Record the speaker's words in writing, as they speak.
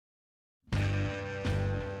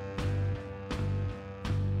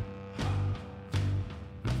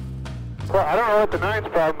Well, I don't know what the 9's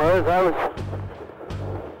problem was.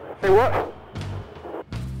 Hey, what?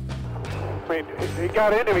 I mean, he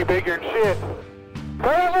got into me bigger than shit. So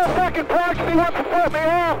that little fucking proxy wants to flip me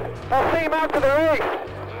off. I'll see him after the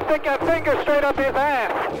race. Stick that finger straight up his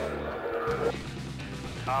ass.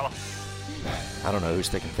 I don't know who's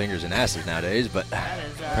sticking fingers in asses nowadays, but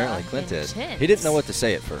apparently Clint is. intense. He didn't know what to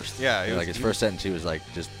say at first. Yeah, Like his first sentence, he was like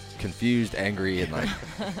just confused, angry, and like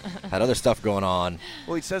had other stuff going on.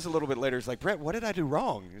 Well, he says a little bit later, he's like, Brett, what did I do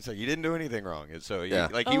wrong? He's like, you didn't do anything wrong. And so, Yeah.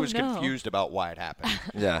 he Oh, was no. confused about why it happened.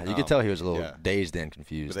 Yeah, you could tell he was a little yeah. dazed and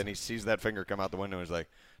confused. But then he sees that finger come out the window and he's like,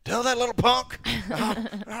 tell that little punk.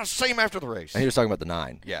 I'll see him after the race. And he was talking about the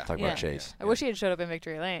 9. Yeah. Talking about Chase. I wish he had showed up in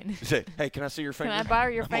Victory Lane. He said, hey, can I see your finger? Can I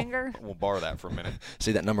borrow your finger? We'll borrow that for a minute.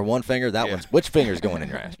 See that number 1 finger? That Yeah. one's which finger's going in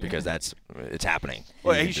your ass? Because it's happening.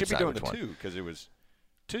 Well, You he should be decide doing which the one. 2 because it was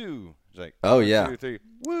 2. It's like, Oh, 1, yeah. 2, 3.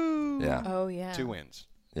 Woo. Yeah. Oh, yeah. 2 wins.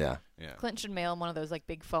 Yeah. Yeah. Clint should mail him one of those like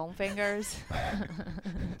big foam fingers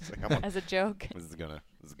It's like, as a joke. this is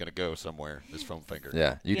gonna go somewhere. This foam finger.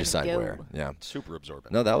 Yeah. You Gonna decide go. where. Yeah. Super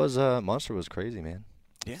absorbent. No, that was Monster was crazy, man.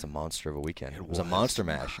 Yeah. It's a monster of a weekend. It was a was. monster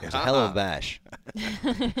mash. It was a hell of a bash.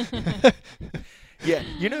 Yeah,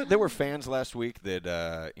 there were fans last week that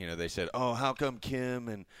they said, "Oh, how come Kim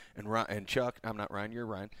and Chuck? I'm not Ryan. You're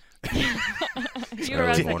Ryan. You early were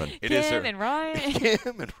like, morning. It is, Kim sir. and Ryan.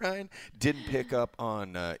 Kim and Ryan didn't pick up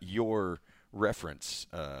on your reference.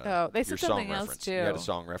 Oh, they said your something song else, reference. too. You had a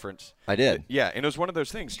song reference. I did. Yeah, and it was one of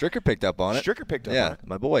those things. Stricker picked up on it. Stricker picked up Yeah, on it.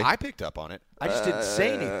 my boy. I picked up on it. I just didn't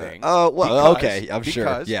say anything. Oh, well, because- okay, I'm sure.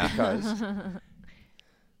 because- Yeah. Because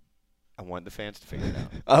I want the fans to figure it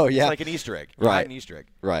out. Oh, yeah. It's like an Easter egg. You Right. hide an Easter egg.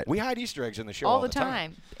 Right. We hide Easter eggs in the show all all the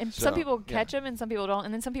time. And some So, people yeah. catch them and some people don't.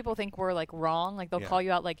 And then some people think we're like wrong. Like they'll Yeah. call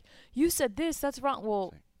you out like, you said this, that's wrong.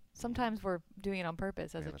 Well, sometimes we're doing it on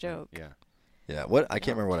purpose as a joke. Yeah. Yeah. What? I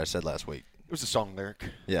can't remember what I said last week. It was a song lyric.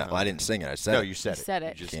 Yeah. Well, I didn't sing it. I said No, it. you said You it. said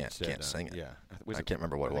it. You just Can't- said, can't sing it. Yeah. I can't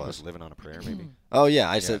remember what I it think was. Living on a Prayer, maybe. Oh, yeah.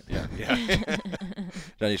 I said, Yeah.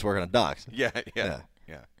 Johnny's working on docks. Yeah. Yeah.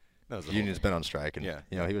 That was The union's been on strike, and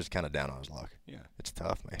Yeah. he was kind of down on his luck. Yeah. It's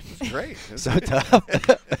tough, man. It's great. It's So tough.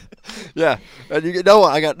 Yeah. And you know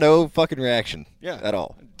what? I got no fucking reaction. Yeah. At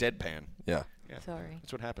all. Deadpan. Yeah. Yeah. Sorry.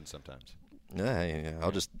 That's what happens sometimes. Yeah.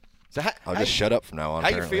 I'll just So I'll just shut up from now on. How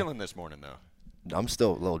you apparently. feeling this morning, though? I'm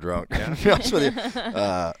still a little drunk. To be honest with you.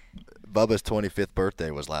 Bubba's 25th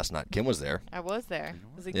birthday was last night. Kim was there. I was there.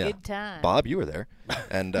 It was a Yeah. good time. Bob, you were there.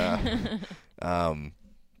 And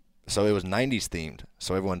so it was 90s themed.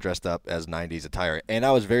 So everyone dressed up as 90s attire. And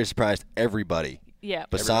I was very surprised everybody, Yeah.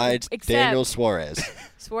 besides Except- Daniel Suarez.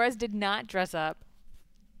 Suarez did not dress up.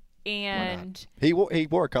 And He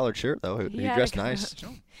wore a collared shirt, though. He had a dressed collared nice.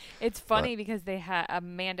 it's funny because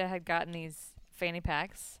Amanda had gotten these fanny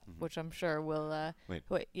packs, which I'm sure will Wait.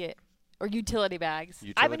 or utility bags.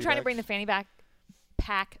 I've been Utility trying to bring the bags? fanny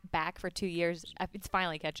pack back for 2 years. It's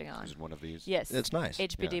finally catching on. Is one of these? Yes. It's nice.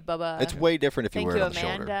 HBD Yeah. Bubba. It's way different if you Thank wear you, it on the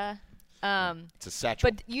shoulder. Amanda. It's a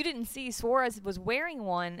satchel. But you didn't see Suarez was wearing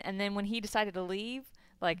one, and then when he decided to leave,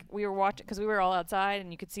 like we were watching because we were all outside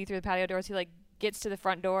and you could see through the patio doors. He like gets to the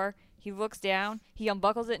front door, he looks down, he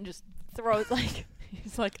unbuckles it and just throws like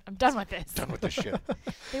he's like, I'm done with this. Done with this shit.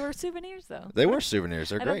 They were souvenirs though. They were souvenirs.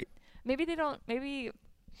 They're I don't- great. Maybe they don't. Maybe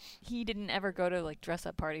he didn't ever go to like dress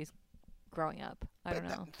up parties growing up. I don't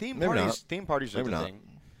know. Theme Maybe parties. not. Theme parties are Maybe the not. thing.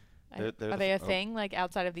 They're Are they a the- thing like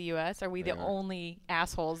outside of the U.S.? Are we They the are. only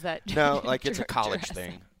assholes that? No, like it's a college dress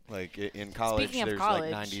thing. Like in college, Speaking of there's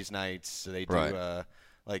college. like 90s nights. So they do Right.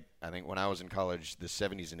 like I think when I was in college, the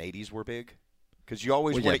 70s and 80s were big. Because you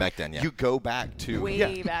always Well, yeah, wanna- back then, yeah. You go back to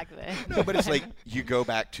Way back then. No, but it's like you go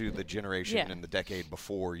back to the generation Yeah. and the decade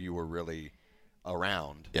before you were really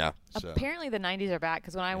around. Yeah. So, Apparently the 90s are back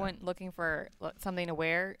because when I went looking for something to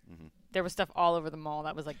wear, Mm-hmm. there was stuff all over the mall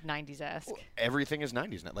that was like 90s-esque. everything is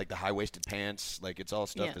 90s now. Like the high-waisted pants, like it's all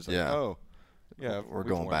stuff Yeah. that's like, Yeah. oh, yeah, We're we've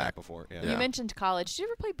going worn that back. before. Yeah. Yeah. You mentioned college. Did you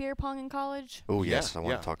ever play beer pong in college? Oh, yes. Yeah, I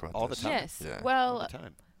want yeah. to talk about All the this. time. Yes. Yeah. All Well, the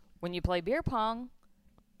time. when you play beer pong,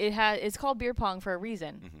 it's called beer pong for a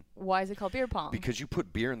reason. Why is it called beer pong? Because you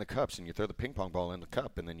put beer in the cups and you throw the ping pong ball in the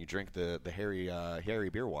cup and then you drink the hairy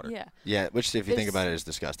beer water. Yeah. Yeah, which, if you think This- about it, is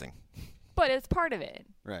disgusting. But it's part of it.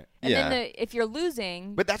 Right. And Yeah. then if you're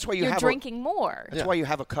losing, But that's why you you're have drinking more. That's Yeah. why you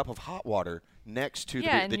have a cup of hot water next to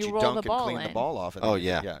Yeah, the and that you you roll dunk the and ball clean the in. ball off. And Oh, then-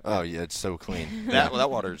 yeah. Oh, yeah. It's so clean. That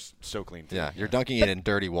water's so clean too. Yeah. You're dunking it in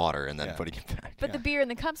dirty water and then Yeah. putting it back. But the beer in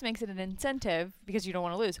the cups makes it an incentive because you don't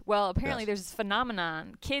want to lose. Well, apparently Yes. there's this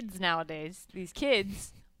phenomenon. Kids nowadays, these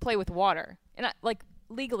kids play with water, and like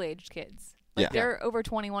legal aged kids. Like Yeah. they're over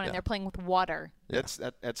 21 Yeah. and they're playing with water.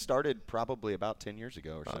 That started probably about 10 years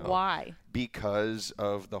ago or so. Why? Because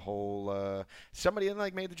of the whole somebody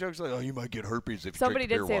made the jokes like, oh, you might get herpes if Somebody you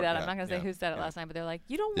drink did the say beer that. water. I'm not gonna say who said it last night, but they're like,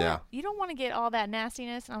 you don't want to get all that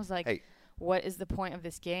nastiness. And I was like, Hey. what is the point of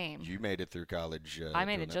this game? You made it through college. I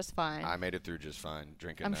made doing it that. just fine. I made it through just fine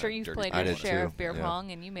drinking. I'm sure you've dirty played I your did share too, of beer yeah.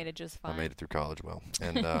 pong, and you made it just fine. I made it through college well.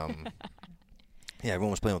 And, yeah,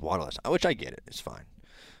 everyone was playing with water last night, which I get it. It's fine.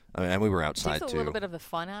 I mean, and we were It outside, takes a too. little bit of the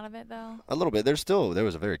fun out of it, though. A little bit. There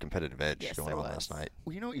was a very competitive edge Yes, going there on was. last night.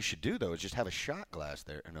 Well, you know what you should do though is just have a shot glass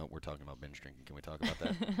there. No, we're talking about binge drinking. Can we talk about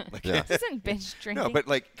that? Like, Yeah. This isn't binge drinking. No, but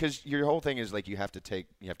because your whole thing is you have to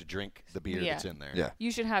drink the beer Yeah. that's in there. Yeah.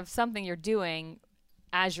 You should have something you're doing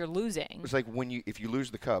as you're losing. It's like if you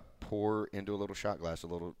lose the cup, pour into a little shot glass a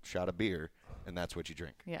little shot of beer, and that's what you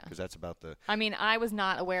drink. Yeah. Because that's about the. I mean, I was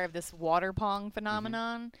not aware of this water pong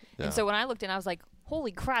phenomenon, Yeah. and so when I looked in, I was like,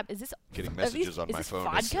 "Holy crap! Is this Getting are messages these, on is my this phone.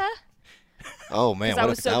 vodka?" Oh, man. 'Cause I What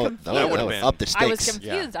was if so that would confused. That would've would been- up the stakes. I was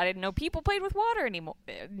confused. I didn't know people played with water anymore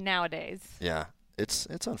nowadays. Yeah. It's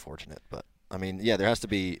unfortunate, but I mean, yeah, there has to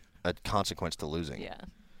be a consequence to losing. Yeah.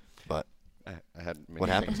 But I had many What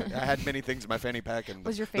happened? things. I had many things in my fanny pack, and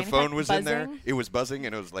Was your the fanny phone pack was in there. buzzing? It was buzzing,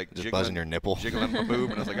 and it was like just jiggling, buzzing your nipple. jiggling my boob,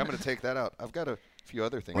 and I was like, I'm going to take that out. I've got a few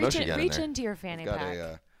other things. What else you got in reach there? into your fanny I've got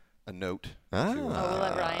pack. a note. Ah. to, We'll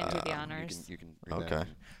let Ryan do the honors. You can read that. Okay.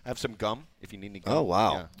 I have some gum if you need any gum. Oh,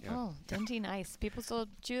 wow. Yeah, yeah. Oh, dainty nice. People still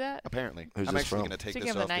chew that? Apparently. Who's I'm this actually from? going to take Speaking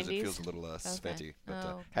this of off the because it 90s? feels a little sweaty. But Oh,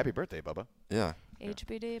 okay. happy birthday, Bubba. yeah.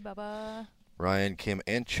 HBD, Bubba. Ryan, Kim,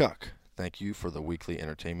 and Chuck, thank you for the weekly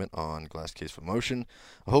entertainment on Glass Case of Motion.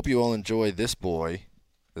 I hope you all enjoy this box.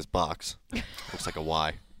 Looks like a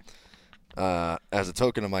Y. As a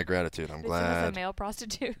token of my gratitude, I'm This is a glad. male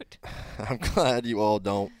prostitute. I'm glad you all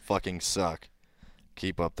don't fucking suck.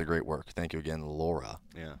 Keep up the great work. Thank you again, Laura.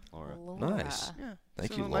 Yeah, Laura. Nice. Yeah.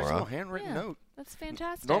 Thank It's you, a nice Laura. little handwritten Yeah. note. That's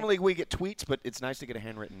fantastic. Normally we get tweets, but it's nice to get a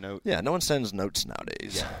handwritten note. Yeah, no one sends notes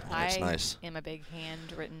nowadays. Yeah. That's I nice. am a big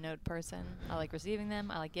handwritten note person. I like receiving them.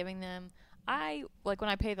 I like giving them. I like when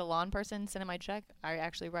I pay the lawn person, send him my check. I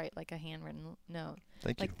actually write like a handwritten note.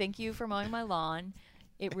 Thank you. Like, thank you for mowing my lawn.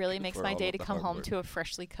 It really makes For my all day of to the come hard home work. to a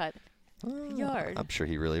freshly cut Ah, yard. I'm sure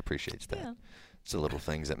he really appreciates that. Yeah. It's the little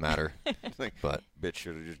things that matter. It's like, But bitch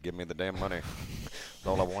should have just given me the damn money. That's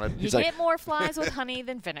all I wanted. You He's get like- more flies with honey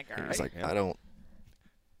than vinegar. it's like, Yeah. I don't.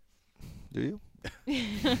 Do you?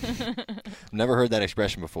 Never heard that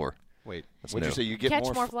expression before. Wait, That's what'd you new. say? You get Catch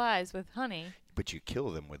more, more flies with honey. but you kill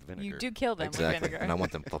them with vinegar. You do kill them Exactly. with vinegar. And I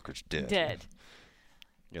want them fuckers dead. Dead.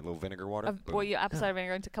 Yeah, a little vinegar water. Well, you apple cider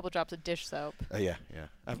vinegar into a couple drops of dish soap. Yeah.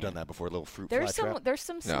 I've done that before. A little fruit There's fly some trap. there's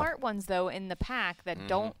some Yeah. smart ones though in the pack that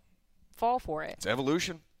don't fall for it. It's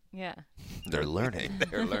evolution. Yeah. They're learning.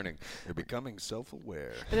 They're learning. They're becoming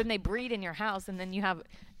self-aware. But then they breed in your house, and then you have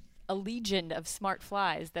a legion of smart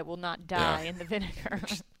flies that will not die in the vinegar.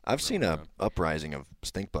 I've seen a uprising of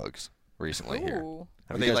stink bugs recently here. Ooh.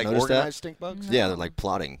 Have Are you they guys like noticed organized stink bugs? that? Yeah, they're like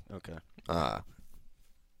plotting. Okay.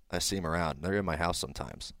 I see them around. They're in my house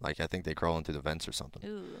sometimes. Like, I think they crawl into the vents or something.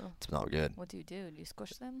 Ooh. It's not good. What do? Do you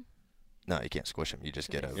squish them? No, you can't squish them. You just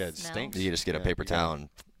get a Yeah, it Smell? stinks. you just get a Yeah, paper you gotta- towel and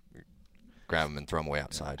grab them and throw them away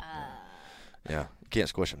outside. Yeah, you can't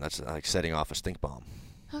squish them. That's like setting off a stink bomb.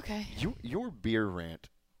 Okay. Your beer rant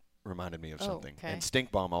reminded me of Oh, something, okay. and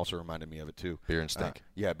Stink Bomb also reminded me of it too. Beer and stink.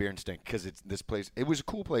 Yeah, beer and stink, because it's this place. It was a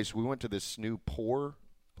cool place. We went to this new pour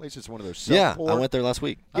place. It's one of those Yeah, self-pour. I went there last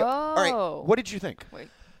week. Yeah. All right. Oh. What did you think? Wait.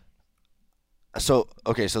 So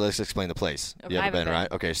let's explain the place. Okay, You I haven't haven't been,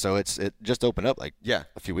 right? Okay, so it just opened up like Yeah.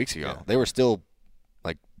 a few weeks ago. Yeah. They were still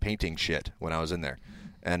like painting shit when I was in there,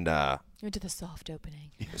 and You went to the soft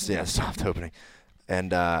opening. yeah, soft opening,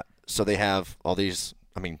 and so they have all these.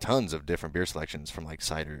 I mean, tons of different beer selections from like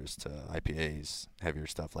ciders to IPAs, heavier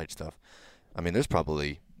stuff, light stuff. I mean, there's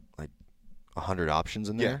probably like 100 options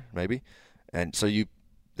in there, Yeah. maybe. And so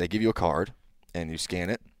they give you a card, and you scan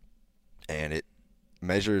it, and it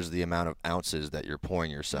measures the amount of ounces that you're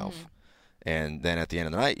pouring yourself. Mm-hmm. And then at the end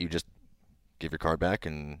of the night, you just give your card back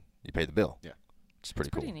and you pay the bill. Yeah. It's pretty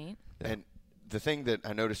It's cool. pretty neat. Yeah. And the thing that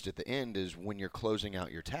I noticed at the end is when you're closing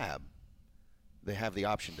out your tab, they have the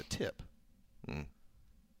option to tip. Mm.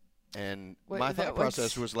 And Wait, my that thought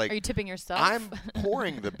process was like, Are you tipping yourself? I'm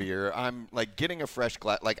pouring the beer. I'm like getting a fresh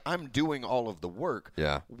glass. Like I'm doing all of the work.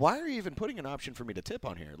 Yeah. Why are you even putting an option for me to tip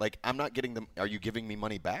on here? Like I'm not getting them. Are you giving me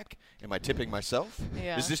money back? Am I tipping myself?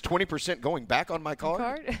 Yeah. Is this 20% going back on my card?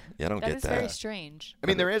 card? Yeah, I don't That get is very that. strange. I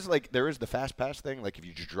mean, there is the fast pass thing. Like if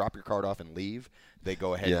you just drop your card off and leave, they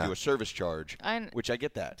go ahead Yeah. and do a service charge, which I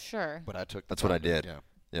get that. Sure. But I took. That's what I time to- did. Yeah.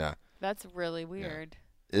 Yeah. That's really weird.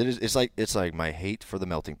 It's like my hate for the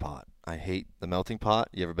melting pot I hate the melting pot.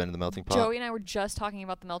 You ever been to the melting pot? Joey and I were just talking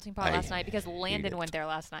about the melting pot I last night because Landon it. went there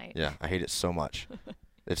last night. Yeah, I hate it so much.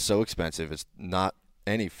 It's so expensive. It's not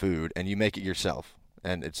any food, and you make it yourself,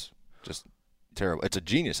 and it's just terrible. It's a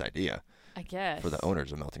genius idea I guess. for the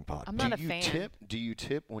owners of melting pot. I'm not a fan. Do you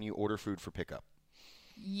tip when you order food for pickup?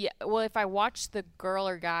 Yeah. Well, if I watch the girl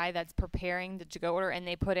or guy that's preparing the to-go order and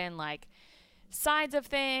they put in like sides of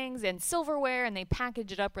things and silverware and they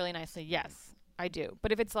package it up really nicely, yes, I do.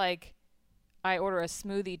 But if it's like I order a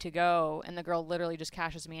smoothie to go and the girl literally just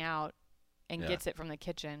cashes me out and gets it from the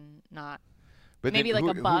kitchen, not But maybe like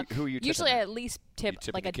a buck. Who are you tipping? Usually I at least tip tip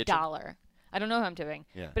in like the a kitchen? $1. I don't know who I'm tipping.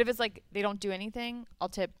 Yeah. But if it's like they don't do anything, I'll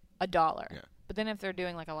tip $1. Yeah. But then if they're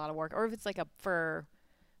doing like a lot of work, or if it's like for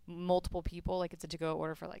multiple people, like it's a to-go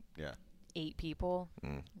order for like 8 people, I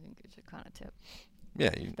think it should kind of tip.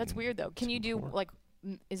 Yeah. That's weird though. Can you do pour. like,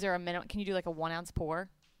 is there a minimum? Can you do like a 1 ounce pour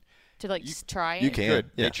to like try it? You can.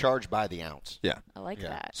 Good. Yeah. They charge by the ounce. Yeah. I like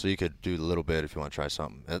that. So you could do a little bit if you want to try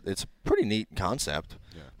something. It's a pretty neat concept.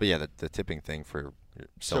 Yeah. But yeah, the tipping thing for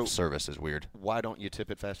self-service is weird. Why don't you tip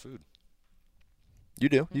at fast food? You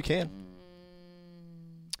do. You can.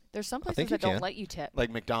 There's some I places think you that don't can. let you tip. Like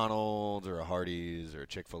McDonald's or a Hardee's or a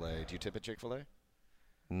Chick-fil-A. Do you tip at Chick-fil-A?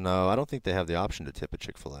 No, I don't think they have the option to tip at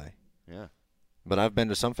Chick-fil-A. Yeah. But I've been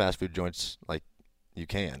to some fast food joints like you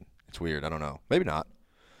can. It's weird. I don't know. Maybe not.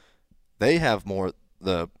 They have more.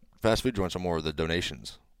 The fast food joints are more of the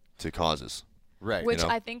donations to causes. Right. Which you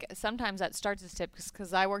know? I think sometimes that starts as tip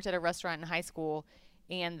because I worked at a restaurant in high school,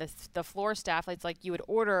 and the floor staff, it's like you would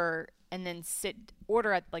order and then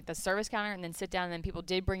order at like the service counter and then sit down, and then people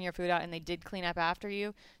did bring your food out and they did clean up after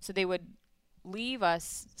you. So they would leave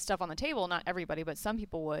us stuff on the table. Not everybody, but some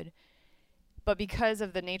people would. But because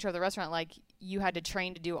of the nature of the restaurant, like you had to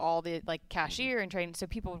train to do all the like cashier and train, so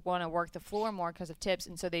people would want to work the floor more because of tips,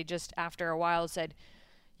 and so they just after a while said,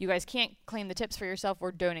 "You guys can't claim the tips for yourself.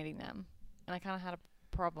 We're donating them." And I kind of had a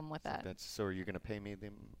problem with that. So are you going to pay me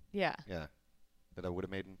them? Yeah. Yeah. That I would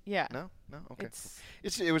have made? Yeah. No? Okay.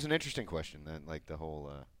 It was an interesting question, then, like the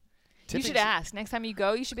whole You should ask. Next time you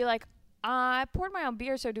go, you should be like, I poured my own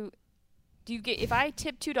beer, so do you get, if I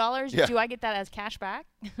tip $2, do I get that as cash back?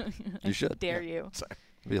 You should. Dare you. It'd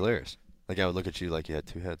be hilarious. Like I would look at you like you had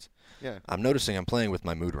 2 heads. Yeah. I'm noticing I'm playing with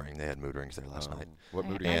my mood ring. They had mood rings there last night. What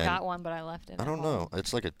mood I And got one, but I left it. I don't know.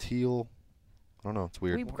 It's like a teal. I don't know. It's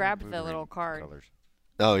weird. We grabbed the little card. Colors?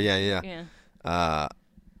 Oh yeah. Yeah. Uh, I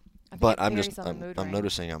think but it I'm varies just on the mood I'm ring.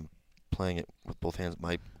 noticing I'm playing it with both hands.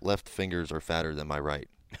 My left fingers are fatter than my right.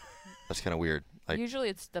 That's kind of weird. Like Usually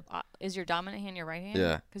it's is your dominant hand your right hand?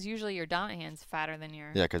 Yeah. Because usually your dominant hand's fatter than your.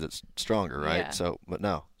 yeah, because it's stronger, right? Yeah. So, but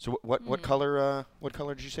no, So what color? What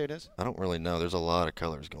color did you say it is? I don't really know. There's a lot of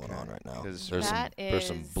colors going on right now. 'Cause There's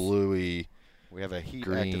some is- bluey. We have a heat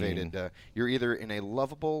Green. activated. You're either in a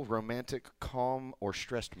lovable, romantic, calm, or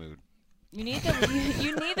stressed mood. You need the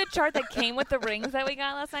you need the chart that came with the rings that we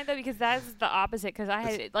got last night though, because that's the opposite. Because I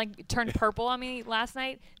had it like turned purple on me last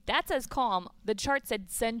night. That says calm. The chart said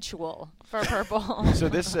sensual for purple. So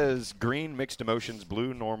this says green, mixed emotions,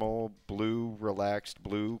 blue, normal, blue, relaxed,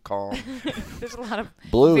 blue, calm. There's a lot of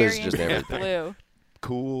Blue is variants just of everything. Blue.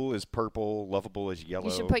 Cool is purple, lovable is yellow.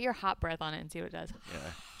 You should put your hot breath on it and see what it does. Yeah.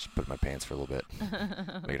 Just put it in my pants for a little bit.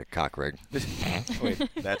 Make it a cock rig. Wait,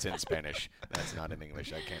 that's in Spanish. That's not in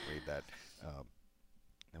English. I can't read that.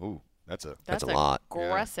 Ooh, that's a. That's a lot.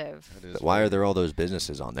 Aggressive. That is Why very- are there all those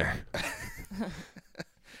businesses on there?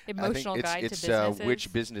 Emotional I think guide it's to businesses.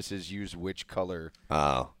 which businesses use which color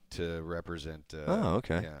Oh, to represent. Oh,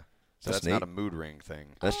 okay. Yeah. So That's that's not neat. a mood ring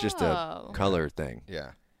thing. that's just a Oh. color thing.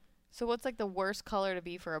 Yeah. So what's like the worst color to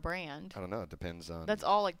be for a brand? I don't know. It depends on. That's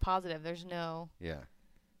all like positive. There's no. Yeah.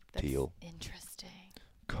 That's Teal. Interesting.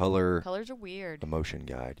 Color Colors are weird. emotion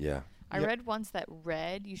guide. Yeah. I Yep. read once that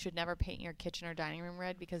red, you should never paint your kitchen or dining room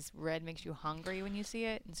red because red makes you hungry when you see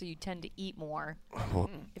it, and so you tend to eat more Well,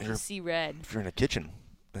 if you see red. if you're in a kitchen,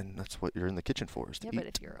 then that's what you're in the kitchen for, is to Yeah, eat. but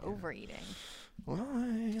if you're overeating, Well,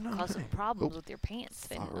 you know. cause some hey. problems Oh, with your pants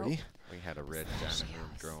fitting. sorry. We had a red dining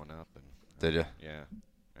room growing up, and Did you? yeah.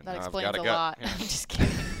 And That now I've explains got a gut. lot. Yeah. I'm just kidding.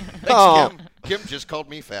 Thanks, Oh. Kim. Kim just called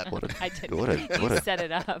me fat. What a I did. what a You what a set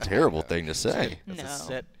it up. terrible thing to say. It's No. a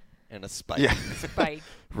set and a spike. Yeah. Spike.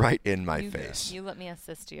 Right in my you, face. You let me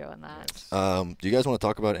assist you in that. Do you guys want to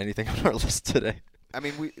talk about anything on our list today? I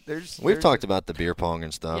mean, We've there's talked about the beer pong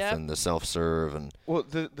and stuff Yep. and the self-serve and Well,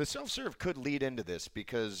 the self-serve could lead into this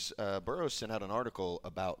because Burroughs sent out an article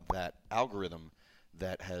about that algorithm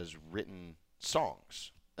that has written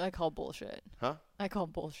songs. I call bullshit. Huh? I call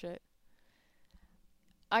bullshit.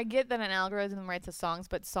 I get that an algorithm writes the songs,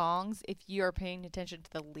 but songs, if you are paying attention to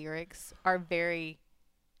the lyrics, are very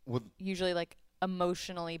Well, usually like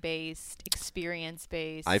emotionally based, experience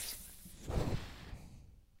based.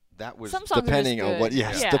 That was Some songs depending are just on what. good.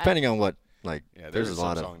 Yes, Yeah. depending on what. Like, yeah. there's a some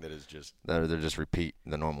lot of song that is just. that they're just repeat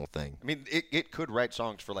the normal thing. I mean, it could write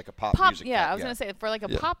songs for like a pop. music. Yeah, I was gonna say for like a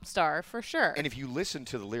pop star for sure. And if you listen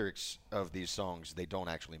to the lyrics of these songs, they don't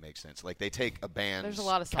actually make sense. Like they take a band's There's a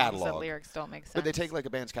lot of songs catalog, that lyrics don't make sense. but they take like a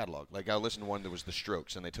band's catalog. Like I listened to one that was The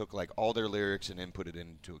Strokes, and they took like all their lyrics and input it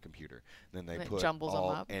into a computer. Then they And it put jumbles them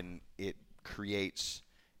all, up. and it creates.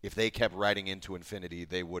 If they kept writing into infinity,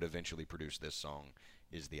 they would eventually produce this song.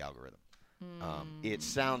 Is the algorithm? It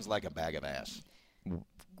sounds like a bag of ass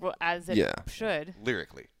Well, as it should.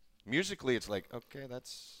 lyrically. Musically, it's like okay,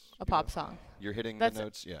 that's A pop song. You're hitting That's the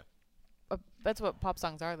notes, yeah. That's what pop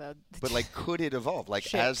songs are, though. But like, could it evolve? Like,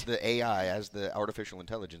 Shit. as the AI, as the artificial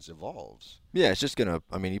intelligence evolves. Yeah, it's just gonna.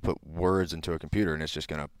 I mean, you put words into a computer, and it's just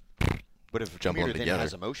gonna But if a Jumble them computer then together.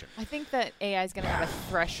 has emotion, I think that AI is going to have a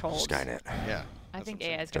threshold. Skynet. yeah. I that's think what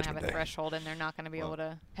I'm AI is going to have Judgment a Day. threshold, and they're not going to be Well. able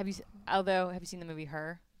to. Have you seen the movie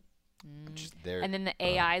Her? saying. Just there. And then the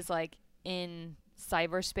AIs like in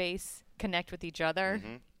cyberspace connect with each other.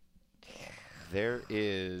 Mhm. There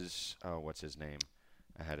is, what's his name?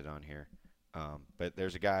 I had it on here. But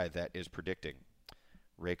there's a guy that is predicting,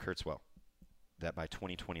 Ray Kurzweil, that by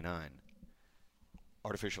 2029,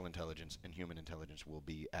 artificial intelligence and human intelligence will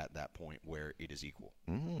be at that point where it is equal.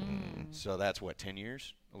 So that's what, 10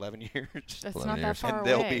 years? 11 years? That's 11 not that years. far And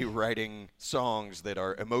they'll away. be writing songs that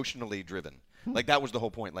are emotionally driven. Like that was the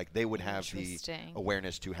whole point. Like they would have the Interesting.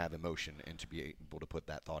 awareness to have emotion and to be able to put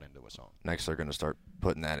that thought into a song. Next, they're gonna start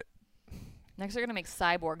putting that. Next, they're going to make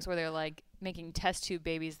cyborgs where they're like making test tube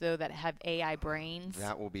babies, though, that have AI brains.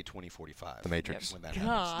 That will be 2045. The Matrix. When that happens.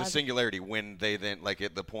 God. The singularity, when they then, like,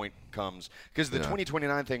 the point comes. Because the Yeah.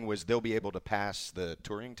 2029 thing was they'll be able to pass the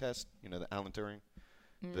Turing test, you know, the Alan Turing.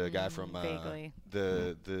 The guy from vaguely.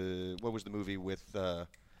 the what was the movie with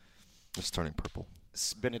It's turning purple.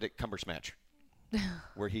 Benedict Cumberbatch,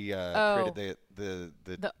 where he Oh. created the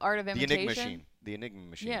The art of imitation. Enigma machine. The Enigma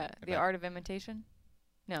machine. Yeah, the art of imitation.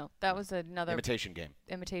 No, that was another imitation game.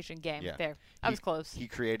 imitation game. Yeah. There, I was close. He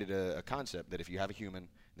created a concept that if you have a human,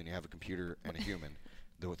 then you have a computer and a human,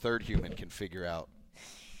 the third human can figure out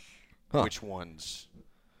Huh. which one's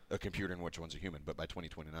a computer and which one's a human. But by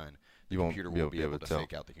 2029, the You won't computer be will be able to tell.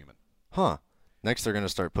 fake out the human. Huh. Next, they're gonna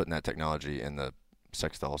start putting that technology in the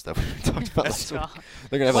sex dolls that we talked about last week.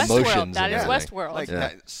 They're gonna have Westworld. emotions. That and is everything. Westworld. Like Yeah.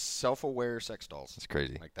 that, self-aware sex dolls. It's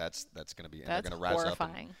crazy. Like that's going to be, and That's they're going to rise up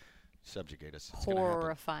horrifying. and subjugate us. It's gonna happen.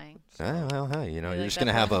 Horrifying. Yeah, well, hey, you know, You you're like just that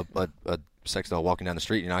gonna have part? a sex doll walking down the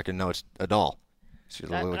street. You're not gonna know it's a doll. It's just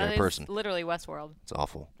That look like a is person. literally Westworld. It's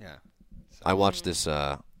awful. Yeah. I watched this.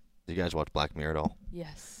 Do you guys watch Black Mirror at all?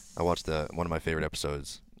 Yes. I watched one of my favorite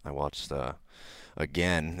episodes. I watched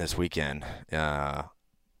again this weekend.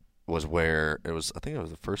 Was where it was. I think it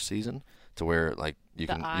was the first season to where like you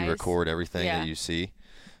The can eyes? you record everything Yeah. that you see.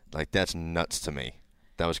 Like that's nuts to me.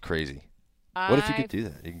 That was crazy. What if you could do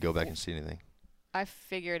that? You can go back and see anything. I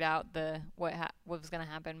figured out what was gonna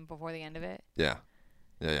happen before the end of it. Yeah.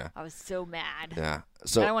 Yeah. I was so mad. Yeah. I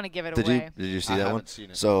So don't want to give it did away. you see I that one? haven't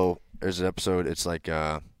seen it. So there's an episode. It's like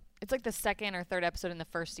It's like the second or third episode in the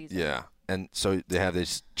first season. yeah, and so they have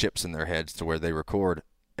these chips in their heads to where they record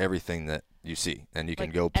everything that you see, and you can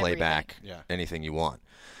Like go play everything. back Yeah. anything you want.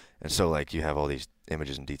 And so like you have all these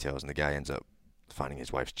images and details, and the guy ends up finding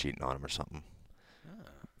his wife's cheating on him or something.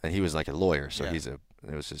 And he was like a lawyer, so Yeah.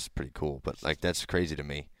 it was just pretty cool. But like that's crazy to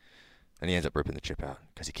me. And he ends up ripping the chip out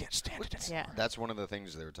because he can't stand it anymore. Yeah. That's one of the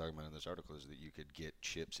things they were talking about in this article is that you could get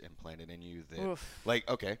chips implanted in you that, Oof. like,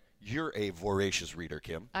 okay, you're a voracious reader,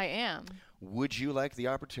 Kim. I am. Would you like the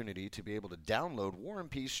opportunity to be able to download War and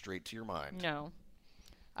Peace straight to your mind? No.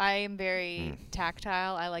 I am very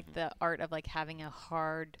tactile. I like the art of like having a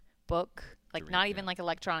hard book, like read, not even yeah. like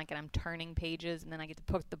electronic, and I'm turning pages, and then I get to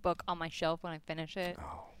put the book on my shelf when I finish it.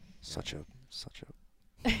 Oh, such a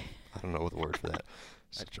I don't know the word for that.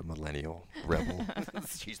 Such a millennial rebel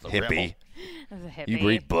She's the hippie. rebel. As a hippie. You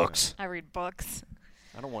read books. I read books.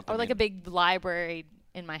 I don't want Or them like a in- big library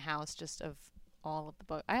in my house just of all of the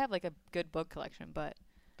books. I have like a good book collection, but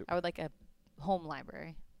I would like a home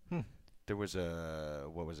library. There was a,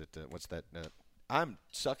 what was it? What's that? I'm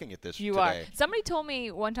sucking at this You today. are. Somebody told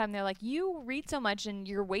me one time, they're like, you read so much and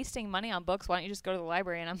you're wasting money on books. Why don't you just go to the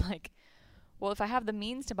library? And I'm like, well, if I have the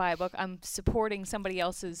means to buy a book, I'm supporting somebody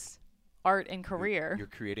else's art and career. You're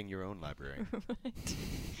creating your own library.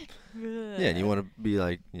 Yeah, and you want to be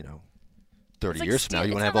like, 30 It's like years from now, you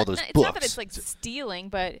steal- want to it's have not all that- those it's books. not that it's like stealing,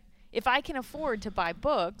 but if I can afford to buy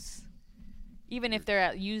books, even if they're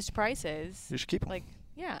at used prices, you should keep them. like,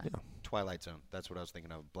 yeah. Twilight Zone. That's what I was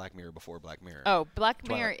thinking of. Black Mirror before Black Mirror. Oh, Black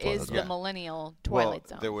Mirror Twilight is Zone. the Yeah. millennial Twilight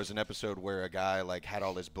Zone. There was an episode where a guy like had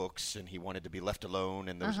all his books and he wanted to be left alone,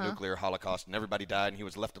 and there was a nuclear holocaust and everybody died and he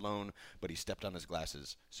was left alone, but he stepped on his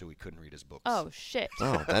glasses so he couldn't read his books. Oh, shit.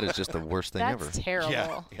 Oh, that is just the worst thing That's ever. terrible.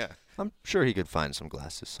 yeah, yeah. I'm sure he could find some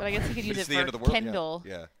glasses. But I guess he could use It's it the end for of the world. Kindle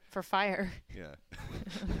Yeah, for fire. yeah.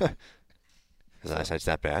 His eyesight's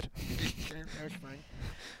that bad.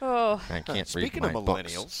 Oh, I can't Speaking read of my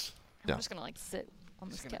millennials, books. I'm Yeah. just going to like sit on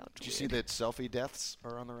this couch. did you see that selfie deaths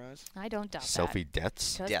are on the rise? I don't doubt Selfie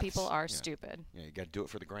deaths. Because Deaths. people are Yeah. stupid. Yeah, you got to do it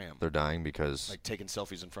for the gram. They're dying because Like taking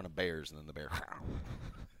selfies in front of bears and then the bear.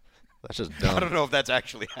 that's just I don't dumb. know if that's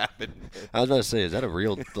actually happened. I was about to say, is that a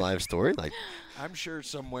real live story? Like, I'm sure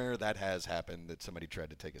somewhere that has happened, that somebody tried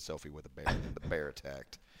to take a selfie with a bear and the bear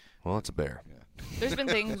attacked. well, it's a bear. Yeah. There's been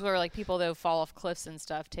things where like people though fall off cliffs and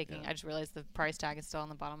stuff taking. Yeah. I just realized the price tag is still on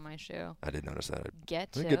the bottom of my shoe. I did notice that.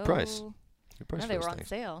 Get a good price. to- Good price No, for they those were on things.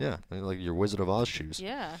 sale. Yeah, they're like your Wizard of Oz shoes.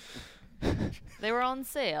 Yeah. They were on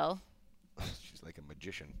sale. She's like a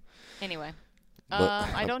magician. Anyway, But-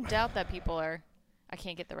 I don't doubt that people are. I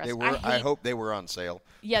can't get the rest. They were. I hate- hope they were on sale.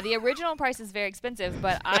 Yeah, the original price is very expensive,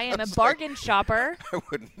 but I am a bargain shopper. I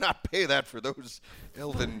would not pay that for those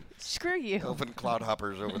elven Screw you.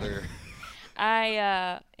 cloudhoppers over there.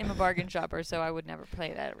 I am a bargain shopper, so I would never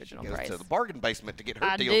pay that original Goes price. to the bargain basement to get her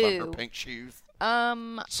I deals on her do. pink shoes.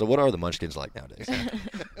 So what are the Munchkins like nowadays?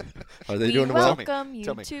 Are they we doing well? welcome you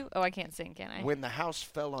Tell me. to. Oh, I can't sing, can I? When the house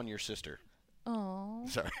fell on your sister. Oh,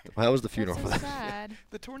 Sorry. How was the that's funeral so for that? sad.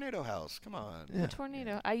 The tornado house. Come on. Yeah. The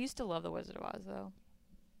tornado. I used to love the Wizard of Oz, though.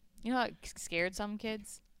 You know how it scared some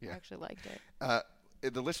kids? Yeah. I actually liked it.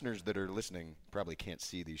 The listeners that are listening probably can't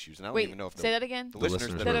see these shoes, and I don't Wait, even know if say that again? the The listeners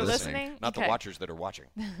listeners that that are are listening, not the Okay. watchers that are watching.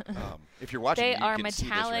 If you're watching, They you are can see this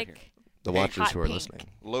right metallic, here. The Hey, watchers hot who are pink. listening.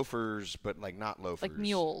 Loafers, but like not loafers. like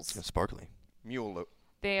mules. It's sparkly. Mule.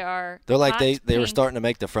 They are. They're like hot they were pink- starting to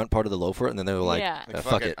make the front part of the loafer, and then they were like, Yeah. Like,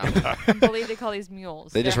 fuck it. I believe they call these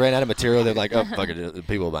mules. They just They're ran out of material. They're like, oh, fuck it.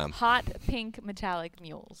 People will buy them. hot pink metallic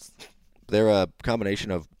mules. They're a combination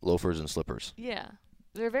of loafers and slippers. Yeah.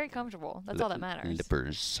 They're very comfortable. That's all that matters.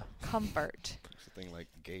 Lippers. Comfort. It's the thing like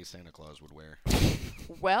gay Santa Claus would wear.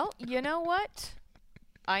 Well, you know what?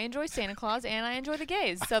 I enjoy Santa Claus and I enjoy the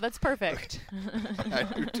gays, so that's perfect. I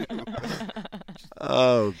do too.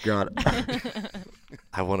 Oh God.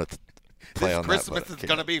 I want to play This on Christmas that. is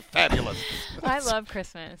gonna be fabulous. I love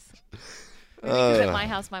Christmas. Because at my Uh.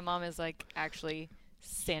 house, my mom is like actually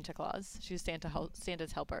Santa Claus. She's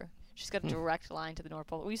Santa's helper. She's got a direct line to the North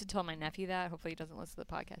Pole. We used to tell my nephew that. Hopefully, he doesn't listen to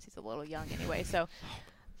the podcast. He's a little young anyway. So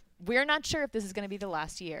we're not sure if this is going to be the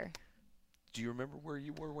last year. Do you remember where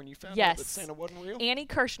you were when you found out Yes. that Santa wasn't real? Annie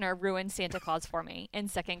Kirshner ruined Santa Claus for me in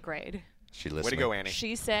second grade. She Way listened. to go, Annie.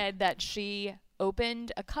 She said that she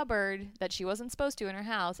opened a cupboard that she wasn't supposed to in her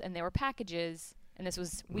house, and there were packages, and this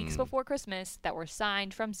was weeks before Christmas, that were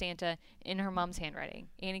signed from Santa in her mom's handwriting.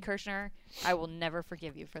 Annie Kirshner, I will never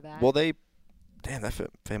forgive you for that. Well, damn, that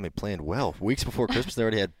family planned well. Weeks before Christmas, they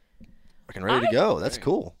already had fucking ready to go. That's Right.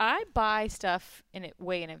 cool. I buy stuff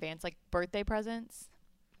way in advance, like birthday presents.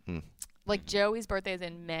 Hmm. Like Joey's birthday is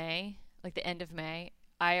in May, like the end of May.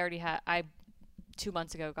 I 2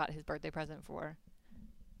 months ago got his birthday present for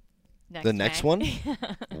The next May. one?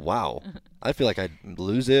 Wow. I feel like I'd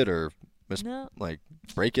lose it or No.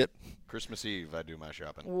 break it. Christmas Eve, I do my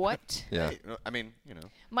shopping. What? Yeah. Hey, I mean, you know.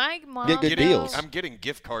 My mom Get good though, deals. I'm getting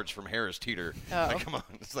gift cards from Harris Teeter. Oh. Like, come on.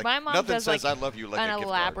 It's like My mom nothing does, says like, I love you like a an gift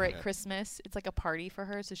elaborate card. Yeah. Christmas. It's like a party for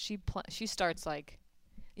her. So she starts like,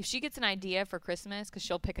 if she gets an idea for Christmas, because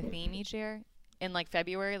she'll pick a theme each year. In like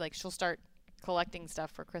February, like she'll start collecting stuff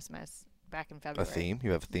for Christmas back in A February. theme?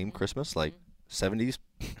 You have a theme Christmas? Like 70s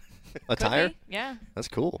Could attire? be. Yeah. That's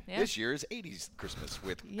cool. Yeah. This year is 80s Christmas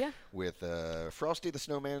with Yeah. Frosty the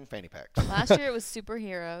Snowman fanny packs. Last year it was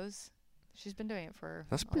superheroes. She's been doing it for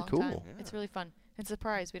That's a pretty long cool. time. Yeah. It's really fun. It's a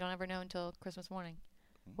surprise. We don't ever know until Christmas morning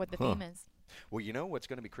what the Huh. theme is. Well, you know what's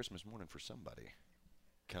going to be Christmas morning for somebody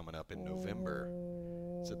coming up in November?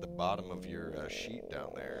 It's at the bottom of your sheet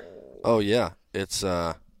down there. Oh, yeah. It's,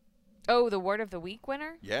 Oh, the word of the week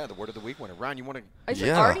winner? Yeah, the word of the week winner. Ryan, you want to? Is it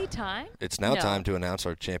Yeah. already time? it's now No. time to announce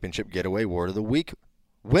our championship getaway word of the week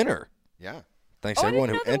winner. Yeah. Thanks Oh, to I everyone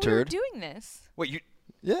didn't who know that we were entered. doing this. Wait, you?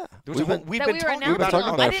 Yeah. There was a whole, we've That been we were talking announcing been about talking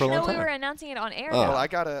it. about I it for a didn't know long we were time. announcing it on air. Oh. though. Well, I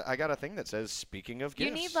got a thing that says speaking of gifts.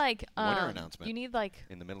 You need like winner announcement. You need like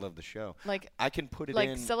in the middle of the show. like I can put it like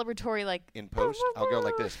in celebratory like in post. I'll go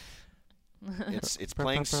like this. It's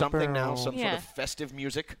playing something now, some sort Yeah. of festive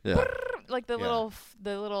music. Yeah. like the Yeah.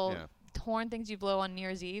 little Yeah. horn things you blow on New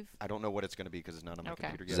Year's Eve. I don't know what it's going to be because it's not on my Okay.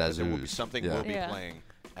 computer yet. But there will be Zazoos. something Yeah. will be Yeah. playing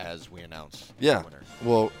as we announce Yeah. the winner.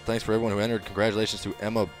 Well, thanks for everyone who entered. Congratulations to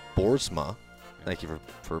Emma Borsma. Thank you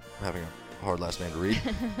for having a hard last name to read.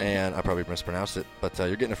 And I probably mispronounced it, but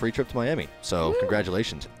you're getting a free trip to Miami. So Woo.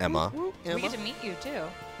 congratulations, Emma. We get to meet you too.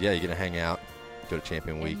 Yeah, you're going to hang out, go to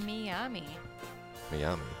Champion Week. In Miami.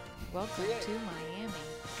 Miami. Welcome to Miami.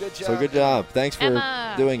 Good job. So good job. Thanks for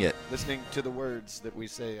Emma. doing it. Listening to the words that we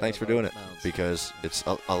say. Thanks for doing it, because it's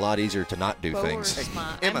a lot easier to not do things.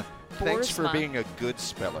 Borsma. Emma, I'm thanks for Borsma. being a good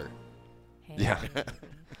speller. Hey. Yeah.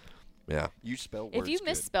 Yeah. You spell words If you good.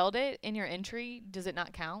 misspelled it in your entry, does it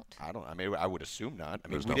not count? I mean, I would assume not. I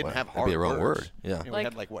mean, There's we no didn't way. have That'd hard be a wrong words. word. Yeah. You know, we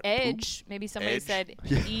had like what? Edge. Maybe somebody Edge? said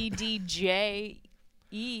Yeah.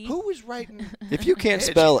 EDJE. Who was writing? If you can't Edge.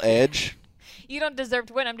 spell edge, You don't deserve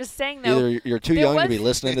to win. I'm just saying though. either you're too there young to was- be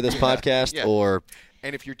listening to this podcast Yeah. or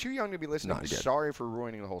And if you're too young to be listening, Not good. sorry for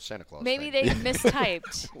ruining the whole Santa Claus Maybe thing. they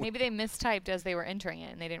mistyped. Maybe they mistyped as they were entering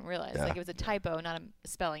it, and they didn't realize. Yeah. Like it was a typo, not a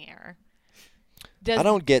spelling error. I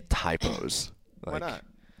don't get typos. Why Like, not?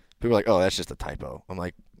 People are like, oh, that's just a typo. I'm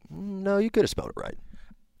like, no, you could have spelled it right.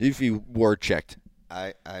 If you word checked.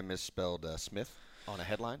 I misspelled Smith on a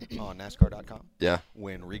headline on NASCAR.com Yeah.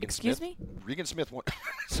 when Regan Excuse Smith. me? Regan Smith won.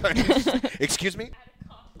 Sorry. Excuse me?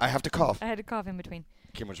 I have to cough. I had to cough in between.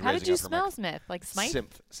 Kim was How raising did you up her spell mic. Smith? Like Smythe?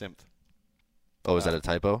 Simph. Oh, is that a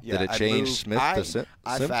typo? Yeah, Did it I change moved- Smith to Sim?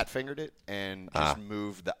 I Sim? fat fingered it and just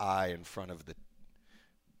moved the I in front of the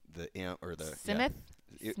M or the Smith?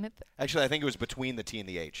 It- Smith? Actually, I think it was between the T and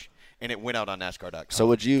the H, and it went out on NASCAR.com. So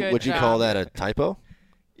would you Good call job. that a typo?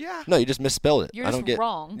 yeah, No, you just misspelled it. You're I just don't get.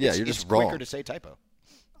 wrong. Yeah, it's, you're it's just quicker wrong. to say typo.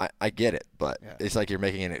 I get it, but Yeah. it's like you're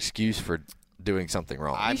making an excuse for doing something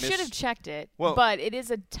wrong. I You should miss- have checked it. Well- but it is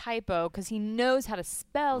a typo because he knows how to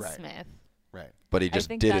spell Right. Smith. Right. but he I just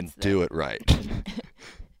think didn't that's do it right.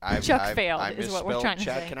 Chuck failed, I is what we're misspelled trying to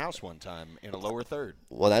Chad say. Knaus one time in a lower third.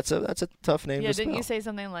 Well, that's a tough name Yeah, to spell. didn't you say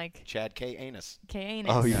something like Chad K. Anus.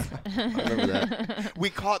 K-anus? Oh yeah, I remember that. We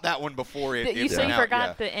caught that one before it. You it say went you out, forgot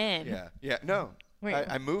yeah. the N. Yeah. No. Wait.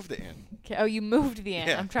 I moved the N. Oh, you moved the N.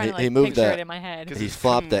 Yeah. I'm trying to He like moved picture that- it in my head. 'Cause He it's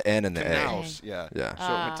flopped the N and the A. Knaus, yeah. Yeah.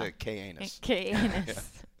 So it went to K. Anus.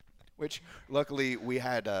 K-anus. Which luckily we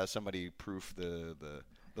had somebody proof the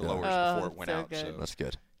Yeah. lowers Oh, before it went so out. good. So That's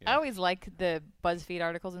good. I always like the BuzzFeed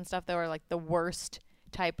articles and stuff that are like the worst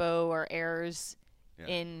typo or errors Yeah.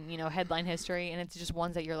 in headline history, and it's just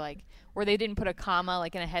ones that you're like where they didn't put a comma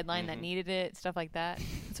like in a headline that needed it, stuff like that.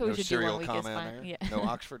 That's what no we should do serial one week. Is comma in fine. there. Yeah. No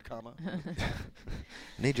Oxford comma.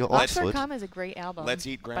 Need your Oxford Oxford. Comma is a great album. Let's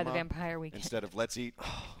eat by grandma the Vampire Weekend. instead of let's eat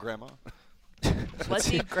grandma.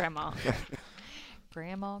 Let's eat grandma.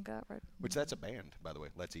 Grandma got rid. Which that's a band, by the way.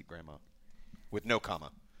 Let's eat grandma, with no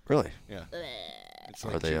comma. Really? Yeah. It's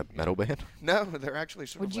Are like they a metal band? No, they're actually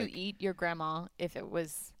sort Would of you like eat your grandma if it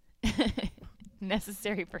was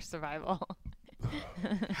necessary for survival?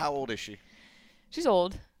 How old is she? She's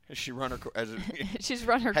old. Has she run her She's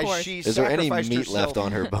run her has course. she Is there any sacrificed meat herself? left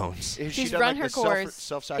on her bones? Has she She's done run like her the course.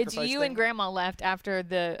 self-sacrifice It's you thing? and grandma left after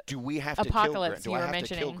the. Do we have to Apocalypse kill you were Do I have to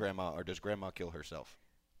kill mentioning. grandma, or does grandma kill herself?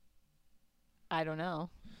 I don't know.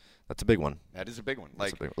 That's a big one. That is a big one. That's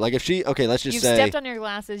Like a big one. Like if she, okay, let's just You've say, stepped on your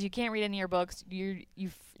glasses. You can't read any of your books. You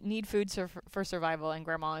need food for survival, and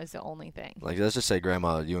grandma is the only thing. like let's just say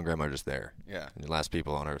grandma, you and grandma are just there, yeah. and the last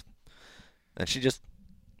people on earth, and she just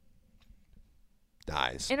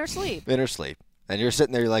dies In her sleep. in her sleep, and you're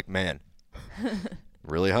sitting there, you're like, man,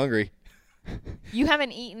 really hungry. You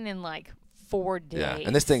haven't eaten in like 4 days. Yeah,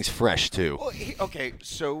 and this thing's fresh too. Well, okay,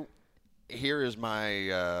 so here is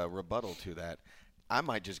my rebuttal to that. I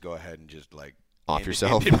might just go ahead and just like Off end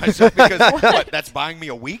yourself. it myself because what? That's buying me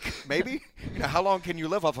a week, maybe. How long can you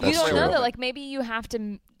live off of? You That's don't true. know that. that. Like maybe you have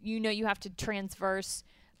to. You have to transverse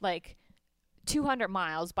like 200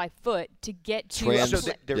 miles by foot to get to. Trans,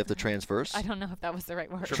 So a you have to transverse. I don't know if that was the right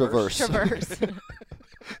word. Traverse. Traverse.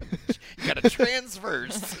 You got to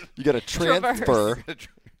transverse. You got to transfer.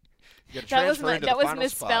 That was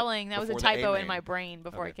misspelling. That was a typo in my brain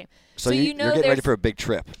before Okay. it came. So you know you're getting ready there's- for a big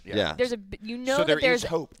trip. Yeah. Yeah. There's So there that there's is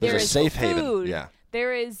hope. There There's a is safe haven. food. Yeah.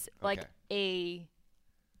 There is like Okay. a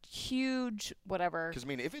huge whatever. Because I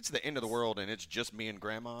mean, if it's the end of the world and it's just me and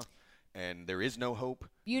grandma, and there is no hope,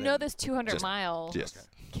 You then- know this 200 Just- miles Just,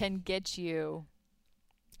 can get you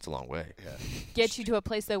it's a long way. Yeah. to a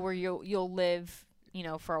place though where you'll live,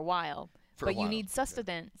 for a while. For a but you while, need yeah.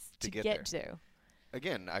 sustenance To to get get there. to.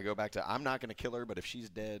 Again, I go back to I'm not going to kill her, but if she's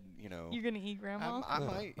dead, You're gonna eat grandma. I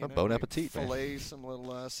might. Bon appetit, man. fillet some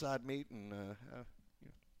little side meat and.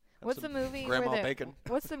 What's the movie grandma where they, bacon?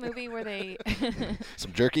 What's the movie where they?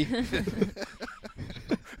 Some jerky.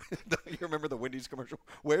 You remember the Wendy's commercial?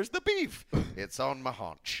 Where's the beef? It's on my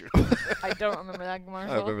haunch. I don't remember that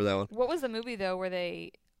commercial. I remember that one. What was the movie though where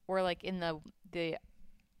they were like in the there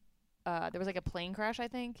was like a plane crash, I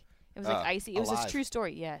think. It was like icy. It was Alive. a true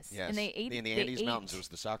story. Yes. Yes. And they ate in the they Andes ate- Mountains. It was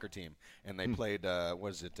the soccer team, and they played.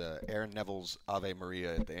 Was it Aaron Neville's Ave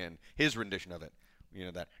Maria at the end? His rendition of it. You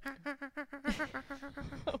know that.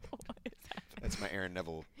 That's my Aaron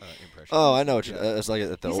Neville impression. Oh, I know. What Yeah. it's like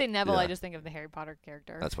at the You say old- Neville, yeah. I just think of the Harry Potter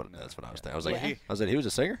character. That's what I was thinking. I was like, Yeah. I was like, he was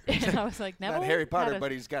a singer. And I was like, Neville. Not Harry had Potter, a-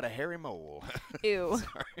 but he's got a hairy mole. Ew.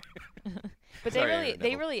 Sorry. But Sorry, they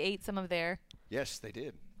Aaron really Neville. ate some of their. Yes, they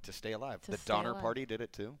did to stay alive. To The stay Donner alive. Party did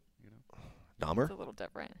it too. You know, Dahmer. It's a little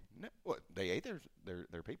different. no, what, they ate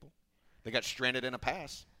their people. They got stranded in a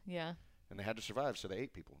pass, Yeah. and they had to survive, so they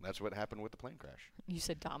ate people. That's what happened with the plane crash. You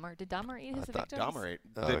said Dahmer. Did Dahmer eat his thought victims? Dahmer ate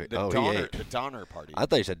Oh, the he Donner, ate. the Donner Party. I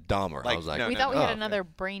thought you said Dahmer. I Like, was like, no, We no, thought we no. had Oh, another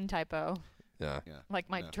brain typo, yeah. yeah, like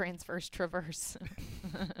my No. transverse traverse.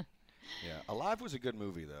 yeah. Alive was a good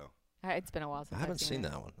movie though. It's been a while since I haven't I've seen it.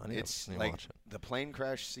 that one. I need It's to like watch it. the plane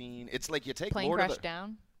crash scene. It's like you take Plane Lord crash of the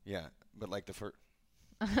down. yeah, but like the first.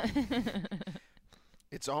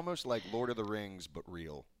 It's almost like Lord of the Rings, but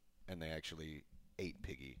real, and they actually ate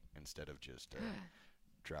Piggy instead of just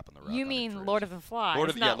dropping the rock. You on it mean first. Lord of the Flies? Lord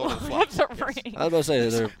of the- not yeah, Lord of the Lord Flies, of the yes. Rings. I was about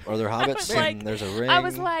to say, are there hobbits was like- and there's a ring? I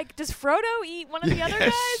was like, does Frodo eat one of the other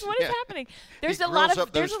Yes, guys? What is yeah. happening? There's He a lot grills of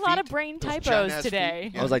up there's a those lot of feet, brain those typos giant-ass feet.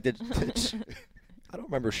 today. I was like, I don't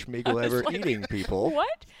remember Schmiegel ever like, eating people.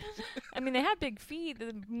 What? I mean, they had big feet,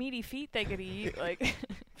 the meaty feet they could eat. Like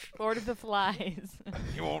Lord of the Flies.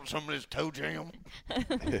 You want some of this toe jam?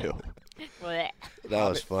 Ew. Blech. That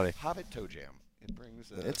was funny. Hobbit toe jam. It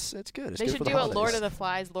brings. It's good. It's They good should for the do a holidays. Lord of the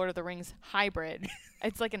Flies, Lord of the Rings hybrid.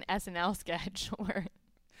 It's like an SNL sketch where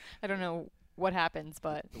I don't know what happens,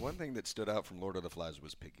 but The one thing that stood out from Lord of the Flies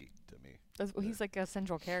was Piggy to me. he's like a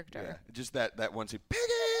central character. Yeah, just that one scene,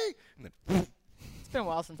 Piggy, and then It's been a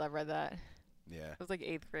while since I've read that. yeah. It was like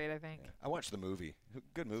 8th grade, I think. I watched the movie.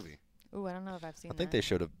 Good movie. Ooh, I don't know if I've seen I think that. they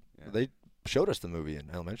should have. Yeah. They showed us the movie in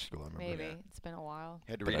elementary school. I remember. Maybe. Yeah. It's been a while.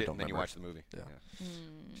 Had to But read I it don't and then you remember. watch the movie. Yeah.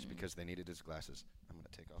 Just because they needed his glasses. I'm gonna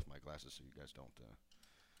take off my glasses so you guys don't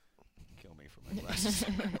kill me for my glasses.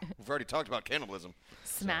 We've already talked about cannibalism.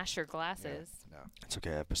 Smash your Yeah. glasses. No. It's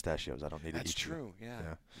okay. I have pistachios. I don't need to That's eat you. true. Yeah.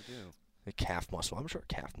 Yeah. You do. The calf muscle. I'm sure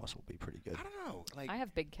calf muscle will be pretty good. I don't know. Like, I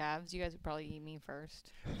have big calves. You guys would probably eat me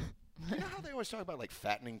first. you know how they always talk about like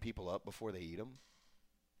fattening people up before they eat them?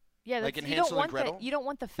 Yeah, Like that's, in you don't Hansel and want Gretel? the you don't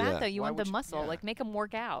want the fat Yeah. though. You Why want the would you- muscle. yeah. Like make them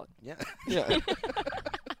work out. Yeah. Yeah.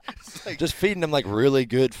 It's like, Just feeding them like really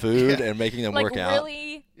good food Yeah. and making them Like work out.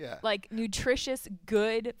 really yeah. like nutritious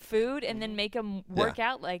good food, and then make them work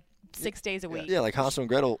out like 6 days a week. Yeah, like Hansel and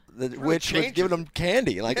Gretel, the really witch was changes giving it. them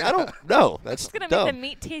candy. Like I don't know. That's It's gonna dumb. make the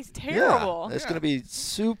meat taste terrible. Yeah, it's Yeah. gonna be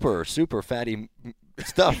super fatty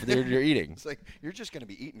stuff that you're eating. It's like you're just going to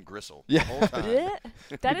be eating gristle Yeah. the whole time.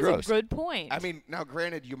 Blech. That is Gross. a good point. I mean, now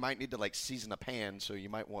granted, you might need to like season a pan, so you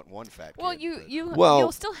might want one fat. well, kid, you but- Well,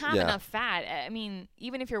 you'll still have yeah. enough fat. I mean,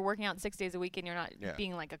 even if you're working out 6 days a week and you're not Yeah.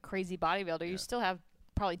 being like a crazy bodybuilder, you Yeah. still have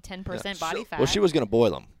probably 10% body So- fat. Well, she was gonna boil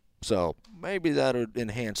them, so maybe that would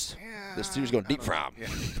enhance. She was gonna I deep don't fry know.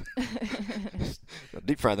 'em. Yeah.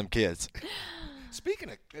 Deep fry them kids. Speaking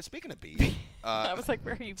of beef, I was like,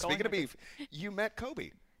 where are you going? speaking of with beef, you met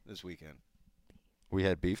Kobe this weekend. We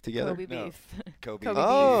had beef this? together. Kobe No. beef. Kobe. Kobe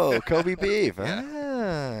Oh, Kobe beef. Yeah.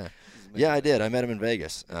 Ah. Yeah, I did. I met him in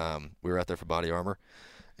Vegas. We were out there for Body Armor,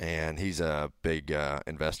 and he's a big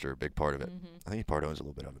investor, a big part of it. Mhm. I think he part owns a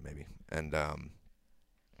little bit of it, maybe. And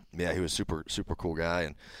yeah, he was super cool guy,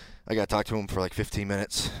 and I got to talk to him for like 15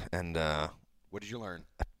 minutes, and What did you learn?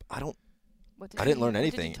 I don't. What I didn't learn what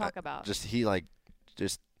anything. Did you talk about? Just he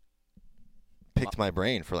just picked my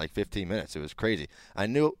brain for like 15 minutes. It was crazy. I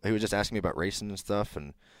knew he was just asking me about racing and stuff,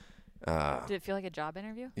 and Did it feel like a job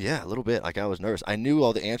interview? yeah, a little bit. Like I was nervous. I knew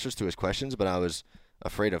all the answers to his questions, but I was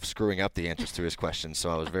afraid of screwing up the answers to his questions, so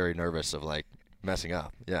I was very nervous of like messing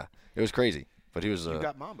up. Yeah, it was crazy. But he was. You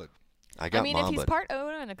got Mamba. I got I mean, if he's Mamba. part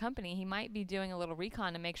owner in a company, he might be doing a little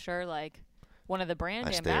recon to make sure like one of the brand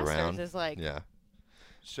I stay ambassadors around. is like. Yeah.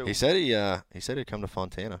 So He said he'd come to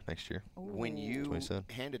Fontana next year. when "Ooh." you That's what he said.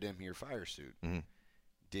 handed him your fire suit, Mhm.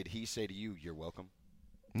 did he say to you, "You're welcome"?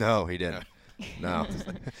 No, he didn't. No.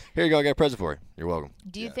 Here you go. I got a present for you. You're welcome.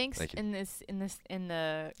 Do you Yeah, think thank you. in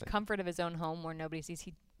the comfort of his own home where nobody sees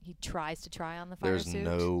he tries to try on the fire There's suit?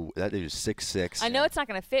 no. That dude's 6'6". I know it's not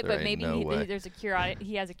going to fit, There but ain't maybe no way. there's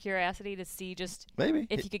he has a curiosity to see just Maybe.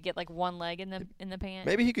 if you could get like one leg in the pant.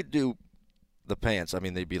 Maybe he could do the pants. I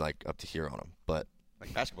mean, they'd be like up to here on him. But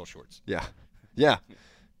Like basketball shorts. yeah, yeah.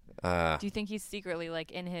 Do you think he's secretly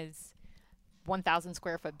like in his 1,000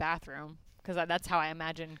 square foot bathroom? Because that's how I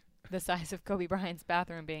imagine the size of Kobe Bryant's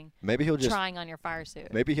bathroom being. Maybe he'll just. Trying on your fire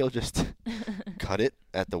suit. Maybe he'll just cut it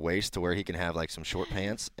at the waist to where he can have like some short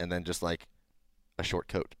pants and then just like a short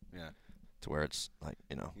coat. Yeah. To where it's like,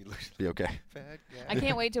 He looks be okay. fat guy. I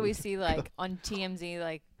can't wait till we see like on TMZ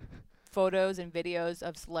like photos and videos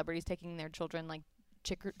of celebrities taking their children like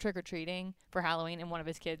trick or treating for Halloween, and one of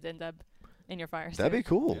his kids ends up in your fire. That'd be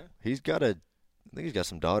cool. Yeah. I think he's got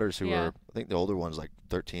some daughters who Yeah. are. I think the older one's like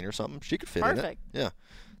 13 or something. She could fit in it. Perfect. Yeah,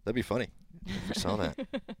 that'd be funny if we saw that.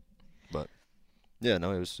 But yeah,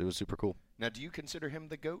 no, it was super cool. Now, do you consider him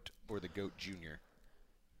the GOAT or the GOAT Junior?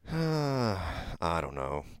 I don't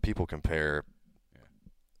know. People compare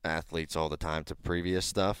athletes all the time to previous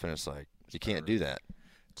stuff, and it's like you can't do that.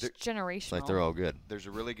 It's generational. It's like they're all good. There's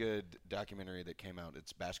a really good documentary that came out.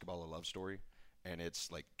 It's Basketball: A Love Story, and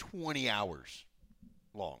it's like 20 hours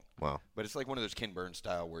long. Wow. But it's like one of those Ken Burns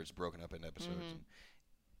style where it's broken up into episodes, and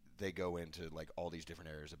they go into like all these different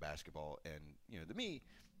areas of basketball. And to me,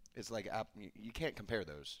 it's like you can't compare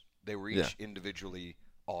those. They were each individually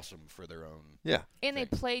awesome for their own. Yeah. And they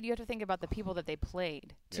thing. played. You have to think about the people that they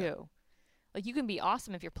played too. Yeah. Like you can be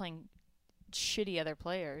awesome if you're playing shitty other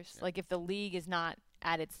players. Yeah. Like if the league is not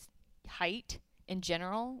at its height in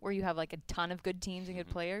general, where you have like a ton of good teams and good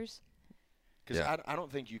players. Because I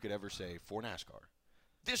don't think you could ever say for NASCAR,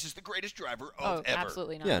 this is the greatest driver Oh, of ever.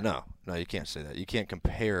 absolutely not. Yeah, no, you can't say that. You can't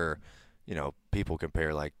compare. People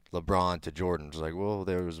compare like LeBron to Jordan. It's like, well,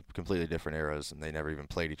 there was completely different eras, and they never even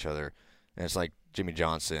played each other. And it's like Jimmy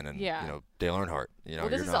Johnson and Dale Earnhardt. Well,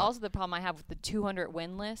 this is also the problem I have with the 200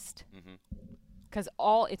 win list. Mhm. Because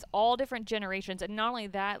it's all different generations, and not only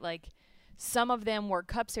that, like some of them were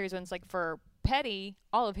Cup Series wins. Like for Petty,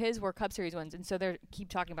 all of his were Cup Series wins, and so they keep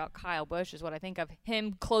talking about Kyle Busch is what I think of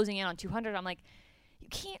him closing in on 200. I'm like, you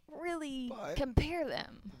can't really compare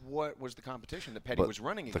them. What was the competition that Petty was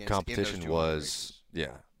running against? The competition in those 200 was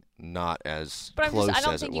races? not as But close I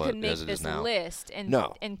don't as think it you was can make as it is this now. list and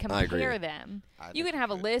No, and I agree. compare them. I You think can have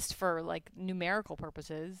a could. list for like numerical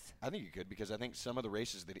purposes. I think you could, because I think some of the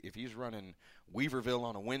races that if he's running Weaverville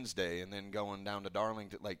on a Wednesday and then going down to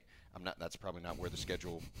Darlington, that's probably not where the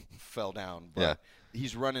schedule fell down. But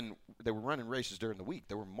he's running. They were running races during the week.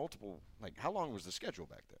 There were multiple. Like, how long was the schedule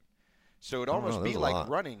back then? So it'd I don't almost know, be there's a like lot.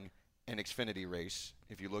 running an Xfinity race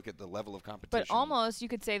if you look at the level of competition. But almost you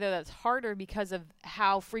could say though that's harder because of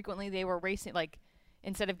how frequently they were racing. Like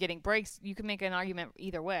instead of getting breaks, you can make an argument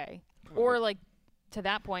either way. Or like to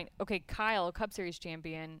that point, okay, Kyle, a Cup Series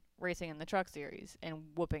champion, racing in the Truck Series and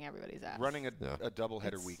whooping everybody's ass. running a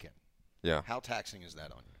doubleheader weekend. Yeah. How taxing is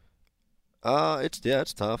that on you?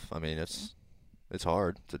 It's tough. I mean, it's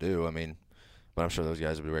hard to do. I mean, but I'm sure those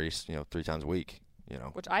guys would be ready, 3 times a week.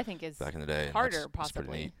 Which I think is back in the day, and harder that's possibly.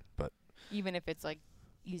 pretty neat. But even if it's like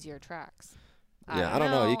easier tracks. I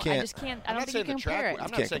don't know. You can't. I just can't. I I'm don't not think saying you the can compare track. it. I'm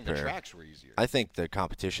You not can't saying the compare. tracks were easier. I think the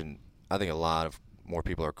competition. I think a lot of more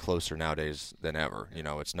people are closer nowadays than ever.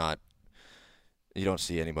 It's not. You don't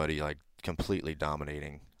see anybody like completely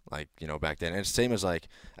dominating like back then. And it's the same as like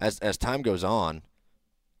as time goes on,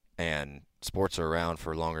 and sports are around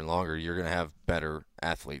for longer and longer, you're gonna have better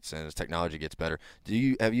athletes, and as technology gets better.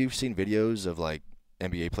 Have you seen videos of like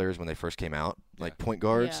NBA players when they first came out, like point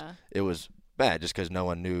guards? Yeah. It was bad just because no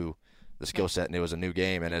one knew the skill set, and it was a new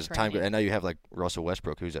game. And as time goes, and now you have like Russell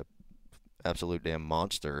Westbrook, who's a absolute damn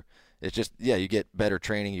monster. It's just you get better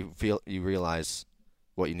training. You realize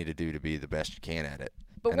what you need to do to be the best you can at it.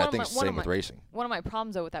 But and I think it's the same with racing. One of my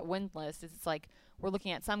problems though with that win list is it's like we're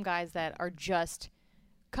looking at some guys that are just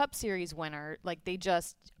Cup Series winner, like they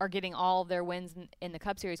just are getting all of their wins in the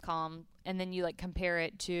Cup Series column, and then you like compare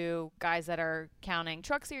it to guys that are counting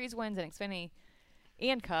Truck Series wins and Xfinity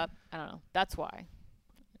and Cup. I don't know. That's why.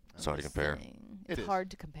 It's hard to compare. It's hard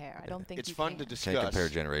to compare. I don't think It's you fun can. to discuss. Can't compare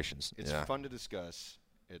generations. It's fun to discuss.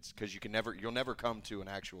 It's because you'll never come to an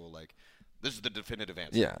actual like, this is the definitive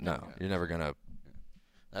answer. Yeah, no, you're never gonna.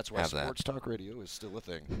 That's why have sports talk radio is still a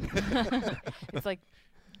thing. It's like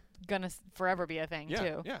gonna forever be a thing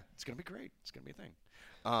too. Yeah, it's gonna be great. It's gonna be a thing.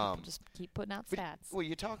 People just keep putting out stats. Well,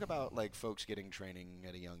 you talk about like folks getting training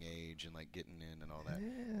at a young age and like getting in and all that.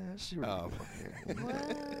 Yeah, I see where you're going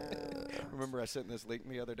here. Remember I sent this link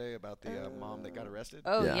the other day about the mom that got arrested?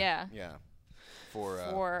 Oh Yeah. yeah. Yeah.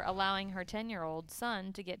 For allowing her 10-year-old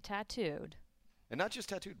son to get tattooed. and not just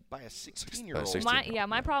tattooed by a 16-year-old. By a 16-year-old.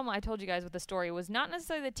 My problem I told you guys with the story was not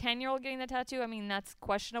necessarily the 10-year-old getting the tattoo. I mean, that's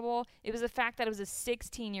questionable. It was the fact that it was a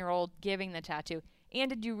 16-year-old giving the tattoo. And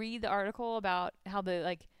did you read the article about how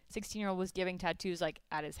the 16-year-old was giving tattoos like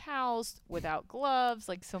at his house without gloves,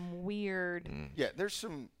 like some weird Yeah, there's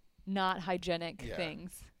some not hygienic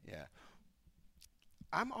things. Yeah.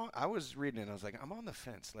 I was reading it and I was like, I'm on the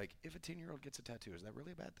fence. Like, if a 10-year-old gets a tattoo, is that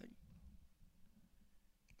really a bad thing?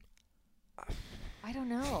 I don't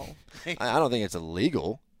know. I don't think it's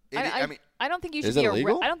illegal. I mean, I don't think you should Is it be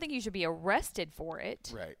illegal? I don't think you should be arrested for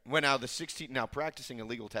it. Right. Well, now practicing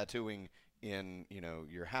illegal tattooing in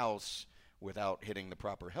your house without hitting the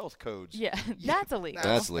proper health codes. Yeah, that's illegal.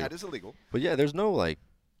 That's illegal. That is illegal. But yeah, there's no like.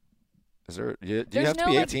 Is there? Do you There's have to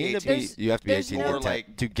no, be like, 18 to be? there's- You have to be there's 18 no-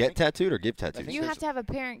 to get tattooed or give tattoos. think You there's have to have a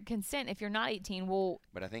parent consent. If you're not 18, well,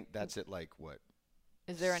 But I think that's at like what?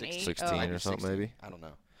 is there an age? 16 Oh. or something, maybe. I don't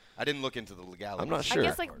know. I didn't look into the legality. I'm not I sure.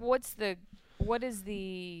 guess like what is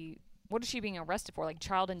she being arrested for? Like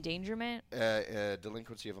child endangerment?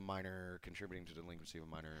 Delinquency of a minor, contributing to delinquency of a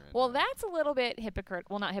minor. And, Well, that's a little bit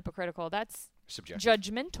hypocritical. Well, not hypocritical. That's subjective.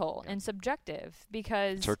 judgmental and subjective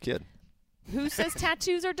because It's her kid. who says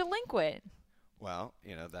tattoos are delinquent? Well,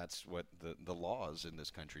 that's what the laws in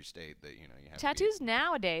this country state that you have Tattoos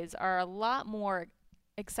nowadays are a lot more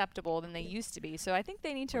acceptable than they used to be. So I think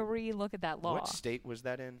they need to re-look at that To be. law. What state was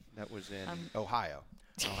that in? That was in Ohio.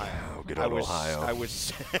 Oh, good I old was, Ohio. I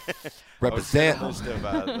was Represent. I was sent a list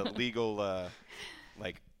of the legal,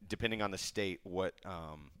 like depending on the state, what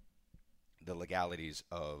the legalities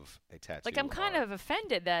of a tattoo. Like I'm kind are. of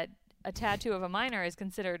offended that a tattoo of a minor is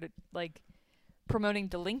considered like promoting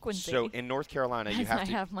delinquency. So in North Carolina, you As have I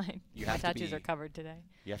to have my have to tattoos be- are covered today.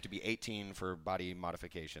 you have to be 18 for body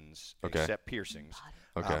modifications, Okay. except piercings.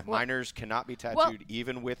 Okay. Minors cannot be tattooed Well-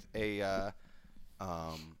 even with a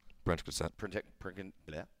Parental consent.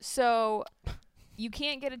 bleh. So you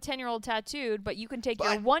can't get a 10-year-old tattooed, but you can take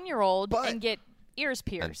your But- 1-year-old but- and get ears And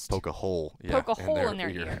pierced. poke a hole. Yeah, Poke a hole in their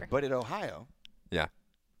ear. But in Ohio, Yeah.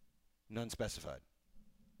 none specified.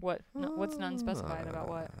 What? No, what's non-specified about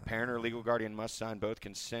what? Parent or legal guardian must sign both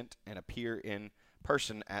consent and appear in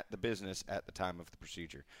person at the business at the time of the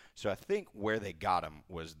procedure. So I think where they got him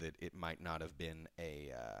was that it might not have been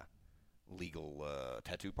a legal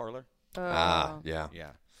tattoo parlor. Yeah.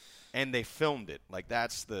 Yeah. And they filmed it. Like,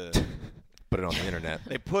 that's the... Put it on the internet.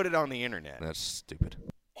 they put it on the internet. That's stupid.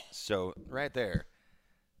 So, right there.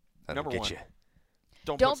 That'll Number get one. you.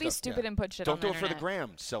 Don't put be stuff- stupid yeah. and put shit Don't on do the it for the internet.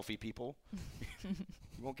 gram, selfie people.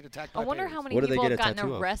 You won't get attacked by I wonder bears. how many What do they people get have a gotten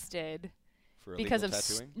tattoo of? arrested For because illegal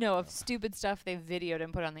of tattooing? stupid stuff they've videoed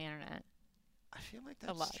and put on the internet. I feel like A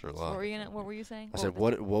that's... lot. Sure a What lot. were you saying? I said,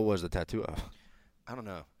 what was the tattoo of? I don't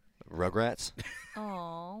know. Rugrats?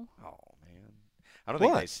 Oh, Oh, man. I don't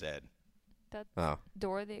think What? they said. that's Oh.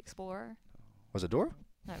 Dora the Explorer. Was it Dora?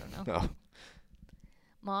 I don't know. Oh.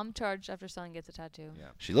 Mom charged after son gets a tattoo. Yeah.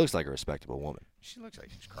 She looks like a respectable woman. She looks like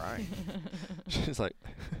she's crying. She's like,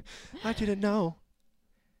 I didn't know.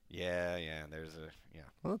 Yeah. There's a... Yeah.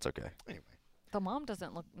 Well, that's okay. Anyway. The mom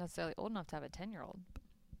doesn't look necessarily old enough to have a 10-year-old.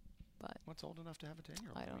 What's old enough to have a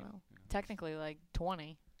 10-year-old? I don't know. Technically, like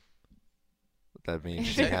 20. That means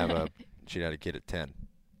she'd have a kid at 10.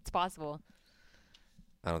 It's possible.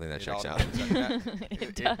 I don't think that It checks all out. depends on that.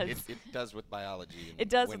 It does. It does with biology. And It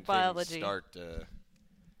does when with biology. things start,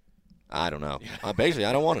 I don't know. Basically,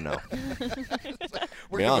 I don't want to know.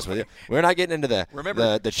 we're Be gonna- honest with you. We're not getting into the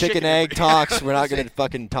Remember, the chicken chicken egg talks. We're not going to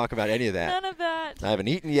fucking talk about any of that. None of that. I haven't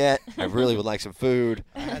eaten yet. I really would like some food.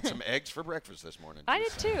 I had some eggs for breakfast this morning. I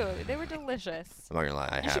did too. They were delicious. I'm not going to lie.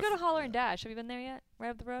 I You have. should go to Holler and Dash. Have you been there yet? Right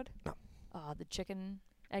up the road? No. Oh, the chicken,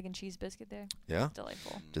 egg, and cheese biscuit there. Yeah? It's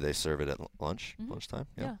delightful. Do they serve it at lunch? Mhm. Lunchtime?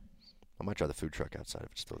 Yeah. I might try the food truck outside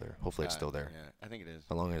if it's still there. Hopefully it's still there. Yeah, I think it is.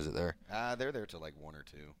 How long is it there? They're there till like 1 or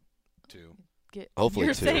 2. 2. Hopefully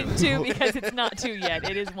You're two. saying 2 because it's not 2 yet.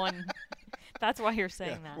 It is 1. That's why you're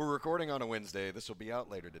saying that. We're recording on a Wednesday. This will be out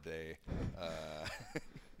later today.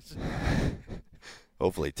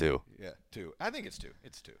 Hopefully 2. Yeah, 2. I think it's 2.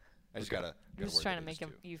 It's 2. I just Okay. gotta I'm just work trying to that make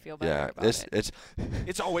it's 2. you feel better Yeah, about it's it. it's.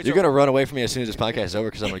 It's always You're gonna run away from me as soon as this podcast is over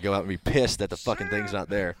because I'm gonna go out and be pissed that the fucking thing's not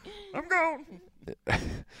there. I'm gone.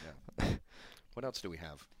 What else do we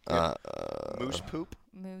have? Moose poop.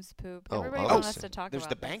 Moose poop. Oh, Everybody oh, wants us so to talk There's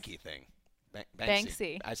the about this. Banky thing.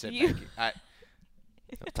 Banksy. I said You- Banky.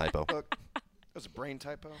 Typo. Look, that was a brain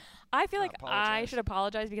typo. I feel I like I apologize. should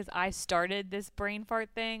apologize because I started this brain fart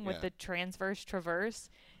thing with Yeah. the transverse traverse,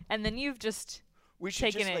 and then you've just We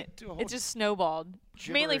should taken just it. like do a whole It just snowballed,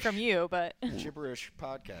 mainly from gibberish- you, but gibberish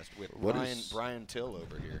podcast with What Brian is- Brian Till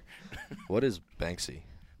over here. What is Banksy?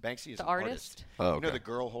 Banksy is the an artist. Oh, You know okay. the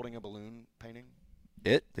girl holding a balloon painting?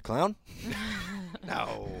 It? The clown?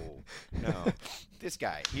 No. This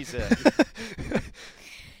guy. He's a.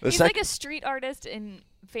 He's like a street artist and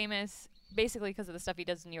famous, basically because of the stuff he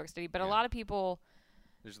does in New York City. But a Yeah. lot of people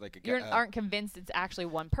There's like a guy. aren't convinced it's actually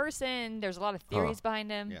one person. There's a lot of theories behind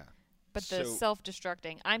him. Yeah. But the So-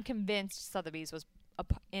 self-destructing, I'm convinced Sotheby's was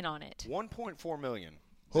in on it. 1.4 million.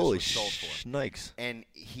 this Holy was sold for. shnikes. And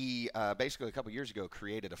he basically a couple years ago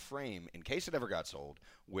created a frame in case it ever got sold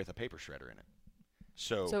with a paper shredder in it.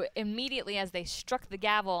 So immediately as they struck the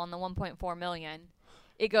gavel on the 1.4 million,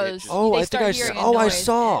 it goes. Oh, they I think start I hearing saw. a Oh, I noise, and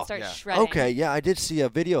saw. it starts Yeah. shredding. Okay, yeah, I did see a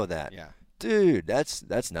video of that. Yeah. Dude, that's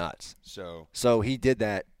nuts. So he did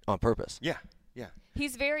that on purpose. yeah, yeah.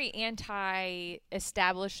 He's very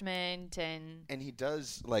anti-establishment And he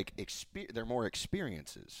does like they're more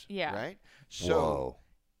experiences. Yeah. Right. So Whoa.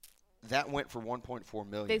 that went for 1.4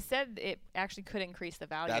 million. They said it actually could increase the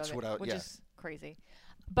value That's of it, what which is crazy.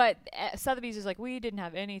 But Sotheby's is like, we didn't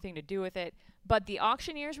have anything to do with it. But the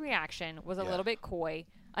auctioneer's reaction was a little bit coy.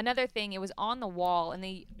 Another thing, it was on the wall, and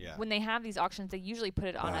when they have these auctions, they usually put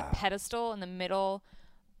it on a pedestal in the middle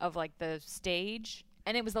of like the stage,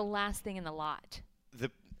 and it was the last thing in the lot.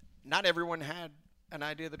 Not everyone had an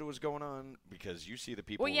idea that it was going on because you see the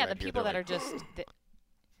people. Well, yeah, right the here, people that they're are just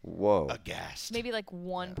Whoa. aghast. maybe like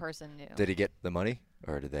one person knew. Did he get the money,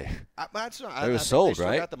 or did they? It was It was sold, still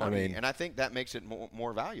right? Got the money, I mean, and I think that makes it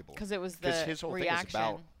more valuable. Because it was the his whole reaction. thing is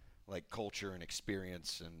about like culture and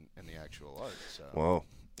experience and the actual art. So. Whoa,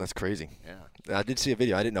 that's crazy. Yeah. I did see a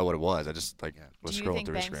video. I didn't know what it was. I just was Do you scrolling think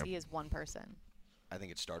through Banksy Instagram. is one person? I think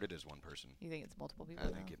it started as one person. You think it's multiple people? I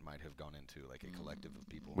now? think it might have gone into like a collective of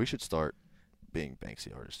people. We should start being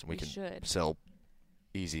Banksy artists, and we can should. sell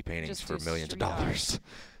easy paintings Just for do millions of street art. dollars.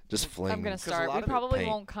 Just fling. I'm gonna 'Cause a start. lot We of it probably paint.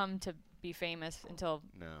 won't come to be famous until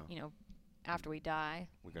No. after we die.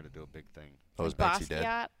 We got to do a big thing. Oh, is Like Banksy dead?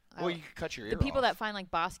 Basquiat. Well, you could cut your ear the people off. that find like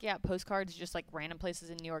Basquiat postcards just like random places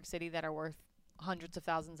in New York City that are worth hundreds of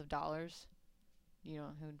thousands of dollars. You know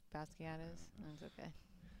who Basquiat is? That's okay.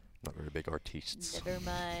 Not very big artists. Never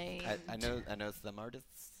mind. I know some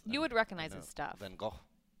artists. You would recognize his stuff. Van Gogh.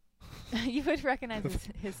 You would recognize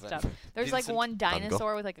his stuff. There's like Vincent one Van Gogh.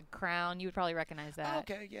 dinosaur with like a crown. You would probably recognize that.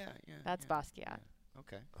 Okay, yeah. That's Basquiat.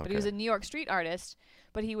 Okay. But he was a New York street artist.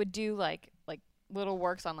 But he would do like little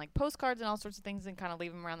works on like postcards and all sorts of things and kind of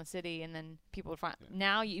leave them around the city. And then people would find.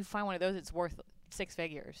 Now you find one of those, it's worth 6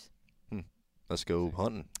 figures. Let's go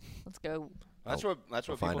hunting. Let's go. That's I'll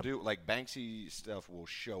what find people do. Like Banksy stuff will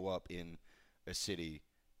show up in a city,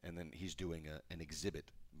 and then he's doing an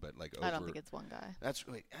exhibit. But like over, I don't think it's one guy. That's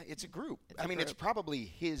really, it's a group. It's I a mean, it's group. probably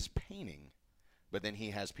his painting, but then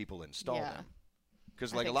he has people install Yeah. them.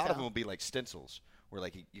 Because I like a think lot of so. them will be like stencils, where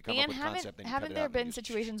like you come up And with a concept, then you haven't cut it there out and you been just-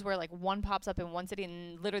 situations where like one pops up in one city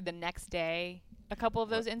and literally the next day, a couple of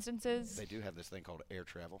those instances? They do have this thing called air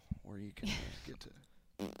travel, where you can get to.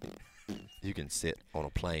 You can sit on a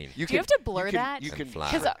plane. Do you have to blur that? You And can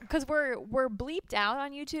fly. Because we're bleeped out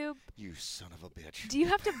on YouTube. You son of a bitch. Do you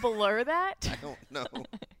have to blur that? I don't know.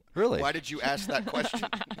 Really? Why did you ask that question?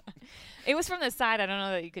 It was from the side. I don't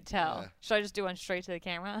know that you could tell. Yeah. Should I just do one straight to the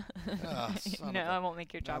camera? Son No, of a- I won't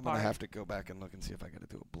make your Now I'm job gonna hard. have to go back and look and see if I got to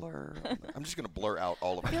do a blur. I'm just gonna blur out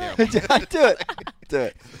all of them. Do it. Do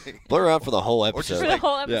it. Blur out for the whole Or just For episode. the like-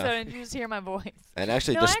 whole episode, yeah. and you just hear my voice. And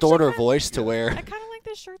actually No, I distort actually her kinda- voice to where. I kind of like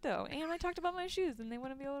this shirt though, and I talked about my shoes, and they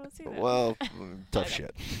wouldn't be able to see that. Well, I tough don't-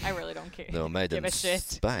 shit. I really don't care. No, made Give in a shit.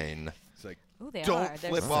 Spain. It's like, Ooh, they don't are.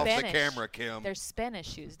 They're flip off the Spanish. camera, Kim. They're Spanish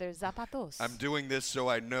shoes. They're zapatos. I'm doing this so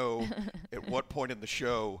I know at what point in the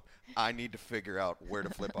show I need to figure out where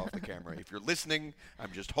to flip off the camera. If you're listening,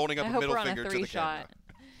 I'm just holding up I a hope middle we're on a finger to the 3-shot.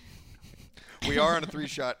 camera. We are on a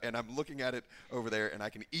 3-shot, and I'm looking at it over there, and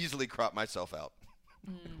I can easily crop myself out.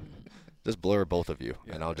 Just blur both of you,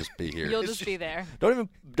 and I'll just be here. You'll It's just be there. Don't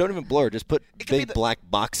even blur. Just put It could be big the- black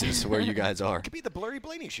boxes where you guys are. It could be the Blurry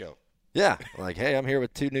Blaney show. Yeah, like hey, I'm here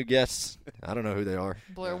with 2 new guests. I don't know who they are.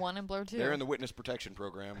 Blur Yeah. 1 and blur 2. They're in the witness protection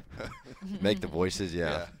program. Make the voices, yeah.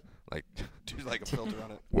 Yeah. Like Do like a filter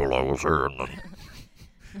on it. well, I was here.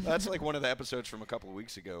 That's like one of the episodes from a couple of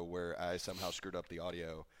weeks ago where I somehow screwed up the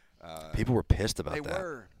audio. People were pissed about They that.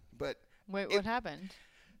 were, but Wait, it- what happened?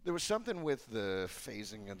 there was something with the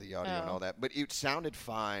phasing of the audio and Oh. all that. But it sounded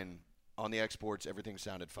fine on the exports. Everything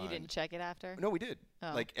sounded fine. You didn't check it after? No, we did.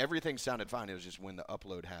 Oh. Like everything sounded fine. It was just when the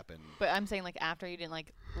upload happened. But I'm saying like after you didn't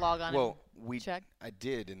like log on Well, we check? I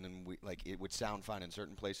did, and then we like it would sound fine in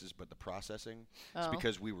certain places, but the processing. It's Oh.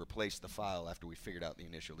 because we replaced the file after we figured out the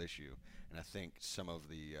initial issue, and I think some of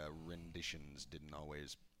the renditions didn't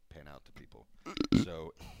always pan out to people.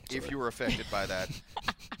 So if you were affected by that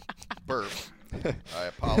burp, I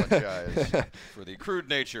apologize for the crude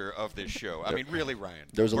nature of this show. I mean, really, Ryan.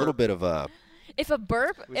 There was a little burp. bit of If a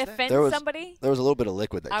burp that? offends There was- somebody, there was a little bit of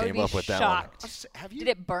liquid that I would came be up with that shocked. Have you Did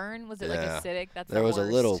it burn? Was it like Yeah. acidic? That's one. There the was a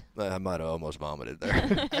worst. little. I might have almost vomited there.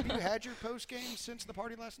 have you had your post game since the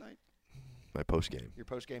party last night? My post game. Your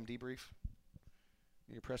post game debrief?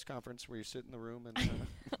 Your press conference where you sit in the room and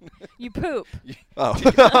You poop. Oh.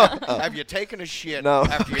 have you taken a shit No.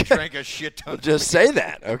 after you drank a shit ton? Just say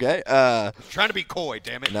that, okay? Trying to be coy,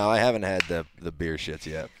 damn it. No, I haven't had the beer shits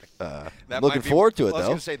yet. That I'm might looking be- forward to it, I was though.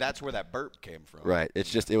 going to say that's where that burp came from. Right.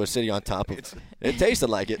 It's just it was sitting on top of. It tasted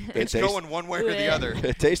like it. It's going one way or the other.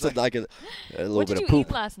 It tasted like a little What bit did of you poop.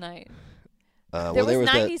 eat last night? Well, There was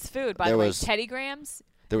the- 90s food, by the there way. was- Teddy Grahams.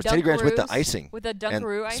 There was Teddy Grahams with the Dunkaroos, icing. With a and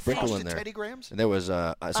Dunkaroo icing. sprinkle in The there. Teddy Grahams? And there was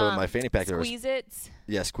so in my fanny pack there was Squeeze-Its.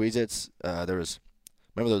 Squeeze-Its. There was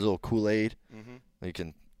remember those little Kool-Aid that you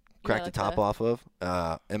can crack the like top the- off of.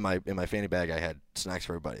 In my fanny bag I had snacks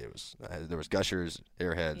for everybody. There was Gushers,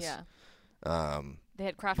 Airheads. Yeah. They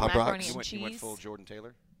had Kraft Pop macaroni Rocks. and You went cheese. full Jordan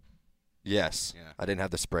Taylor? Yes. Yeah. I didn't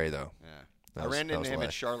have the spray though. Yeah. That I was- ran that into was him why.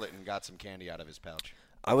 at Charlotte and got some candy out of his pouch.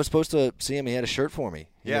 I was supposed to see him. He had a shirt for me.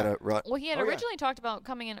 He Yeah. had a Well, he had Oh, yeah. originally talked about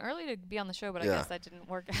coming in early to be on the show, but I Yeah. guess that didn't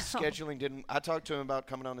work out. Scheduling didn't. I talked to him about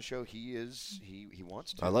coming on the show. He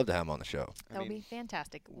wants to. I'd love to have him on the show. I That would mean, be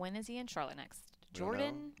fantastic. When is he in Charlotte next? We don't know.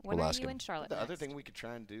 Jordan, when We'll are ask you him. in Charlotte the other next? thing we could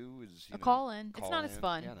try and do is A call in. It's not as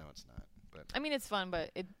fun. Yeah, no, it's not. But I mean, it's fun,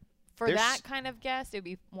 but for There's- that kind of guest, it would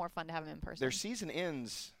be more fun to have him in person. their season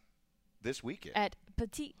ends this weekend. At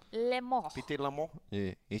Petit Le Mans. Petit Le Mans.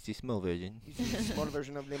 Yeah, it's the small version. It's a small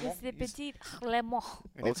version of Le Mans. It's the Petit Le Mans.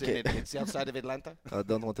 And Okay. it's outside of Atlanta. I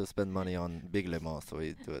don't want to spend money on big Le Mans, so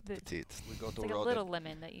we do it The- petite. We go It's to like a road little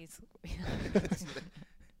lemon that you.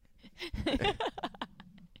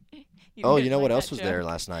 Oh, you didn't know like what that else was joke? there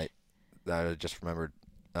last night? That I just remembered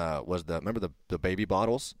was remember the baby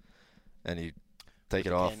bottles, and you take With it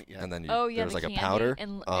the off, candy, yeah. and then Oh yeah, there was the like a candy powder.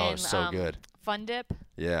 and, Oh, and, so good. Fun Dip.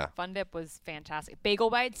 Yeah, Fun Dip was fantastic. Bagel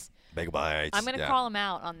Bites. bagel bites. I'm gonna yeah. call him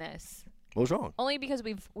out on this, What was wrong? only because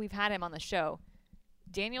we've had him on the show.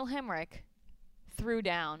 Daniel Hemrick threw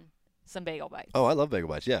down some Bagel Bites. Oh, I love bagel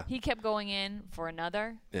bites. Yeah, He kept going in for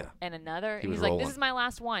another yeah, and another. He He's was like, rolling. "This is my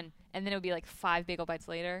last one," and then it would be like 5 Bagel Bites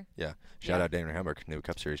later. yeah. Shout Yeah. out Daniel Hamburg, new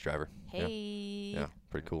Cup Series driver. Yeah. Hey. Yeah,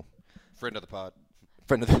 pretty cool. Friend of the pod.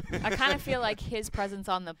 Friend of the. I kind of feel like his presence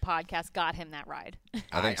on the podcast got him that ride.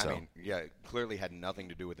 I think so. I mean, yeah, it clearly had nothing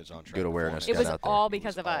to do with his on-track Good awareness It got was out there. all It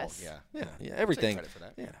because was of all- us. Yeah. Yeah, everything. credit for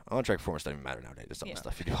that. Yeah, on-track performance doesn't even matter nowadays. It's all Yeah. the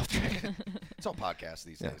stuff you do off track. It's all podcasts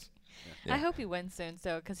these Yeah. days. Yeah. I hope he wins soon,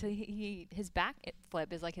 so because his back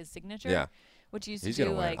flip is like his signature. Yeah. Which used He's to do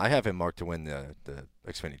gonna win. like. I have him marked to win the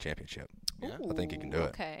Xfinity Championship. Yeah. I think he can do Ooh, it.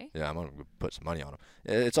 Okay. Yeah, I'm gonna put some money on him.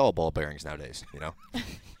 It's all ball bearings nowadays, you know.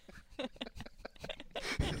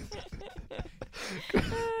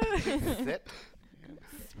 That-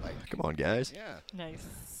 like, Come on, guys. yeah. Nice.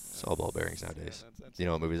 It's all ball bearings nowadays. That's You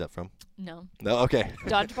know what movie is that from? No. No. Okay.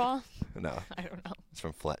 Dodgeball? No, I don't know. it's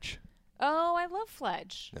from Fletch. Oh, I love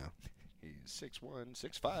Fletch. He's 6'1",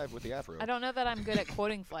 6'5" with the afro. I don't know that I'm good at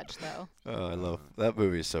quoting Fletch though. Oh, I love that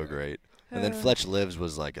movie. Is so great. And then Fletch Lives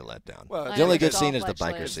was like a letdown. Well, I the only never good saw scene is the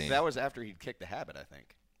Fletch biker Lives. scene. That was after he kicked the habit, I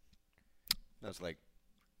think. That was like,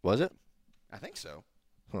 Was it? I think so.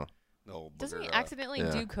 Huh. The old Doesn't he booger, accidentally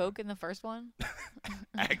yeah. do coke in the first one?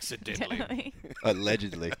 accidentally.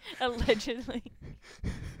 Allegedly. Allegedly.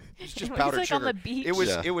 It's just He's powdered like sugar. on the beach. It was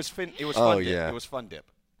Yeah. it was fin- it was Oh, fun dip. yeah. It was fun dip.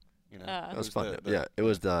 You know, That That was It fun. the- Yeah, it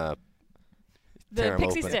was the The tear 'em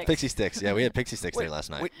pixie open. sticks. Pixie sticks. Yeah, we had pixie sticks Wait, there last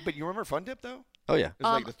night. Wait, but you remember fun dip though? Oh yeah. It was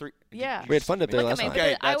like Um, the three. yeah. We had fun dip there last Lickamaid, night. but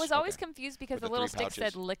Okay, I that's- was always okay. confused because With the the little three stick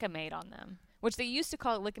said pouches. Lickamaid on them, which they used to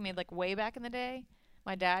call it Lickamaid like way back in the day.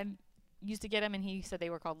 My dad used to get them, and he said they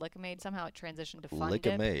were called Lickamaid. Somehow it transitioned to Fun Dip.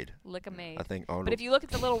 Lickamaid. Lickamaid. I think Arnold. But if you look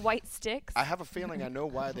at the little white sticks, I have a feeling I know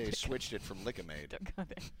why they switched it from Lickamaid. don't go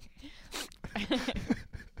there.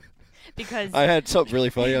 Because I had something really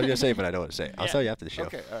funny I was gonna say, but I don't want to say it. I'll Yeah. tell you after the show.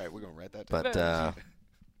 Okay, all right, we're gonna write that down.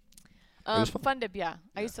 But was fun. Fun Dip, yeah.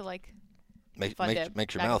 I used to like makes Fun Dip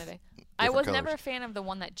makes your back in mouth. the day. I was different never a colors. fan of the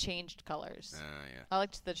one that changed colors. Yeah. I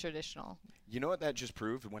liked the traditional. You know what that just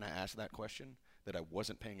proved when I asked that question? That I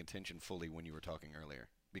wasn't paying attention fully when you were talking earlier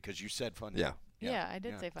because you said fun. Yeah. Yeah, I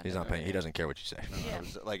did yeah. say Fun He's Dip. not paying. He doesn't care what you say. No, Yeah. I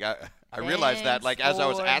was like I realized that like as I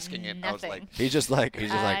was Thanks asking for it, I was like, nothing. He's just like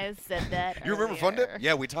I said that. you remember Fun Dip? earlier.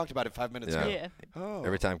 Yeah, we talked about it 5 minutes Yeah. ago. Yeah. Oh.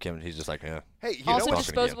 every time Kim, he's just like, yeah. Hey, you Also, know what? talking again.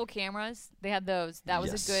 disposable cameras. They had those. That was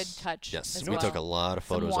a good Yes. touch. Yes, as we well. took a lot of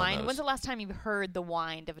Some photos wine. on those. When's the last time you heard the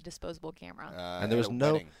whine of a disposable camera? And there was at a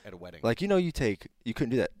no- wedding, at a wedding. Like you couldn't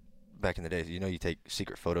do that back in the days. You take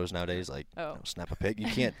secret photos nowadays, like Oh. snap a pic. You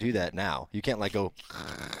can't do that now. You can't like go,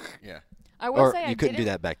 yeah. I will or say you I couldn't do didn't-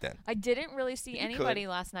 that back then. I didn't really see You anybody could.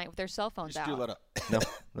 last night with their cell phones Just do a lot out, of No,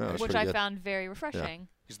 no, it was which pretty I good. found very refreshing.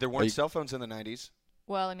 because there Are weren't you- cell phones in the 90s.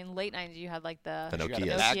 Well, I mean, late 90s you had like the The You got a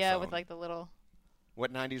Nokia. back Nokia phone. with like the little.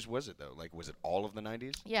 What 90s was it though? Like, was it all of the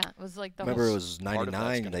 90s? Yeah, it was like the Remember, it whole was part of that's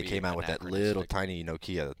 99. gonna They be came out with that little anachronistic. tiny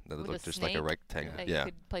Nokia that with looked the just like a snake rectangle. that Yeah. you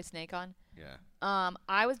could play Snake on. Yeah.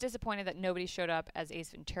 I was disappointed that nobody showed up as Ace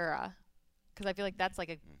Ventura, because I feel like that's like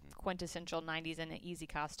a quintessential 90s and an easy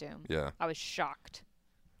costume. Yeah. I was shocked.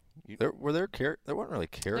 There weren't really characters There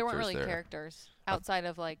weren't really there. characters outside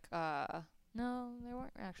of like no, there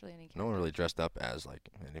weren't actually any characters. No one really dressed up as like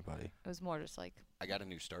anybody. It was more just like I got a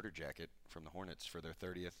new starter jacket from the Hornets for their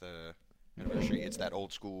 30th anniversary. It's that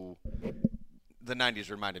old school. The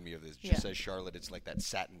 90s reminded me of this. It just Yeah. says Charlotte. It's like that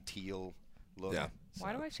satin teal look. Yeah.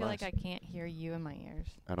 why do I feel like I can't hear you in my ears?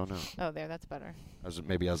 I don't know. Oh, there, that's better.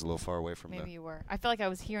 Maybe I was a little far away from Maybe you were. I felt like I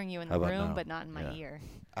was hearing you in How the about room, now? but not in my Yeah. ear.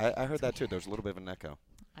 I heard that too. There's a little bit of an echo.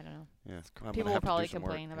 I don't know. Yeah. I'm gonna People will have to do probably some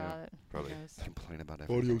work. complain about it. Probably. Who knows? Complain about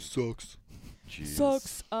everything. sucks.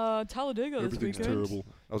 Jeez. Talladega Everything's terrible.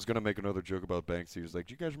 I was gonna make another joke about Banksy. He was like,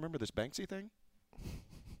 "Do you guys remember this Banksy thing?"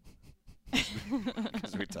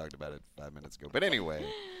 Because we talked about it 5 minutes ago. But anyway,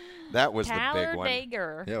 that was the big one.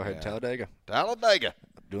 Talladega. Yeah, we're heading Yeah. to Talladega. Talladega.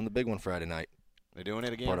 Doing the big one Friday night. They're doing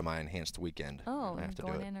it again. Part of my enhanced weekend. Oh, I have to do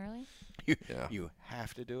going it. in early? Yeah. You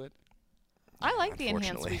have to do it. I like the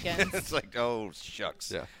enhanced Unfortunately. weekends. It's like, oh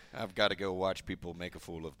shucks. Yeah. I've got to go watch people make a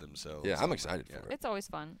fool of themselves. Yeah, I'm excited for it. It's always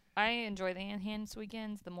fun. I enjoy the enhanced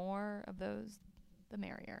weekends. The more of those, the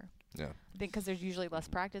merrier. Yeah. Because there's usually less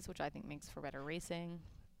practice, which I think makes for better racing.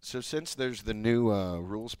 So since there's the new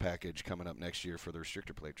rules package coming up next year for the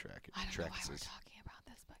restrictor plate I don't know why we're practices. talking about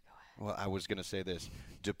this, but go ahead. Well, I was going to say this.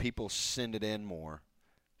 Do people send it in more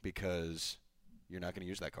because you're not going to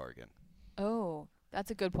use that car again? Oh, that's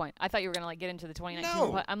a good point. I thought you were going to like get into the 2019.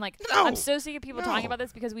 No. But I'm like, No. I'm so sick of people talking No. about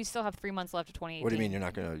this because we still have 3 months left of 2018. What do you mean you're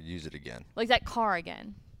not going to use it again? Like that car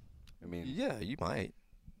again. I mean, Yeah, you might.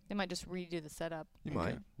 They might just redo the setup. You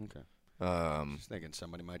might. Okay. Um, Just thinking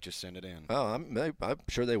somebody might just send it in. oh, I'm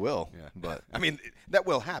sure they will. Yeah. But I mean, that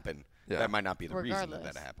will happen. Yeah. That might not be the reason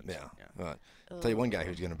Regardless. that happens. yeah. But I'll tell you one guy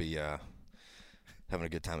who's going to be having a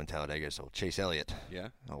good time in Talladega. So Chase Elliott, Yeah.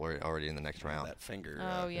 already in the next round. That finger.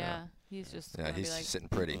 Oh, yeah. yeah. He's just Yeah, going to be he's like, sitting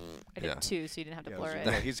pretty. I did Yeah. 2, so you didn't have to Yeah, blur I was it.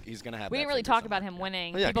 gonna- he's going to have We that didn't really finger talk about somewhere. him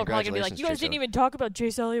winning. Oh, yeah, People are probably going to be like, congratulations, you guys Chase didn't Elliott." even talk about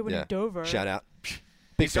Chase Elliott winning Yeah. Dover. Shout out.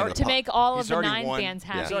 Big fan of the To pod. make all of He's the already 9 won. fans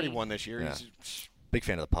happy. He's already won this year. Yeah. He's, Big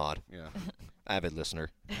fan of the pod. yeah. Avid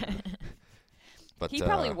listener. But He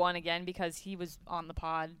probably won again because he was on the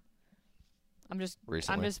pod.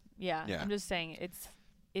 Recently. Yeah. I'm just saying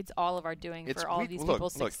it's all of our doing It's for all we- of these look,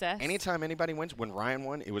 people's look, success. Anytime anybody wins, when Ryan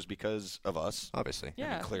won, it was because of us. Obviously. Yeah.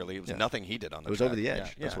 I mean, clearly, it was Yeah. nothing he did on the It was track. over the edge.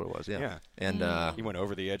 Yeah, That's yeah. what it was. Yeah. Yeah. And He went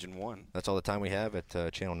over the edge and won. that's all the time we have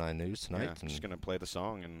at Channel 9 News tonight. Yeah. I'm just And going to play the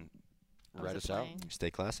song and Oh, write is us it out. playing? stay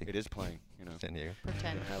classy. It is playing. You know, San Diego.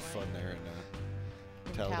 Pretend. have it's fun there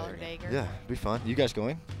in Talladega. Talladega. Yeah, be fun. You guys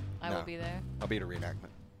going? I No. will be there. I'll be at a reenactment.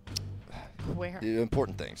 Where? The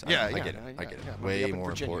important things. Yeah, I yeah, get it. yeah, I get it. yeah. I'll be Way up in more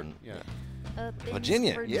Virginia. important. Yeah.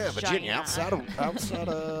 Virginia. Yeah, Virginia, outside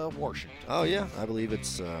of Washington. Oh yeah, I believe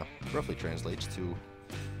it's roughly translates to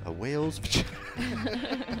a whale's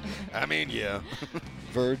I mean, yeah.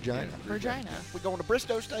 vagina. Virginia. We're going to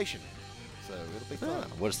Bristow Station, so it'll be fun.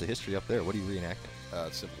 What is the history up there? What are you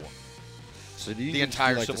reenacting? Civil War. So do you The just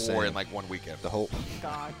entire do like the Civil War same- in like one weekend. the whole.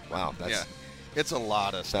 God. Wow, that's Yeah. It's a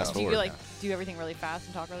lot of stuff. Fast Do you forward. like do everything really fast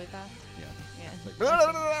and talk really fast? Yeah.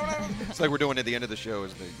 Yeah. It's like we're doing at the end of the show.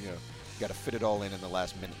 Is got to fit it all in the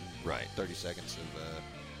last minute, and Right. 30 seconds of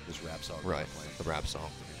this rap song. right. we're playing. The rap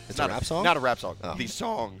song. It's not a rap song. Not a rap song. Oh. The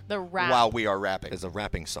song. The rap. While we are rapping. It's a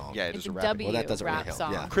rapping song. Yeah, it It's is a a rapping. W Well, that doesn't really rap help.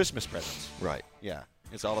 song. Yeah. Christmas presents. Right. Yeah,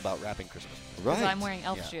 it's all about wrapping Christmas. Right. Because I'm wearing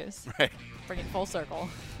elf Yeah. shoes. Right. Bring it full circle.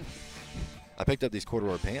 I picked up these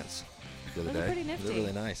corduroy pants the other Those are day. pretty nifty. They're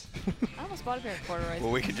really nice. I almost bought a pair of corduroys.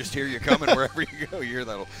 Well, we can just hear you coming wherever you go. You hear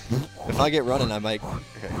that little If I get running, I might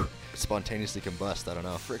spontaneously combust. I don't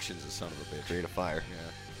know. friction's a son of a bitch. Create a fire.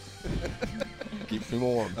 Yeah. Keep me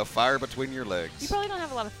warm. A fire between your You legs. probably don't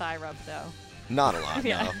have a lot of thigh rub though. Not a lot.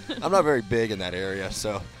 Yeah. No. I'm not very big in that area,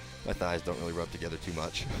 so my thighs don't really rub together too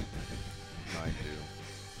much. Mine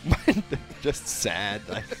do. Mine do. Just sad.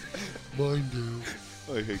 Mine do.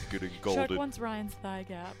 I hate getting Chuck golden. wants Ryan's thigh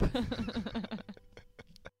gap.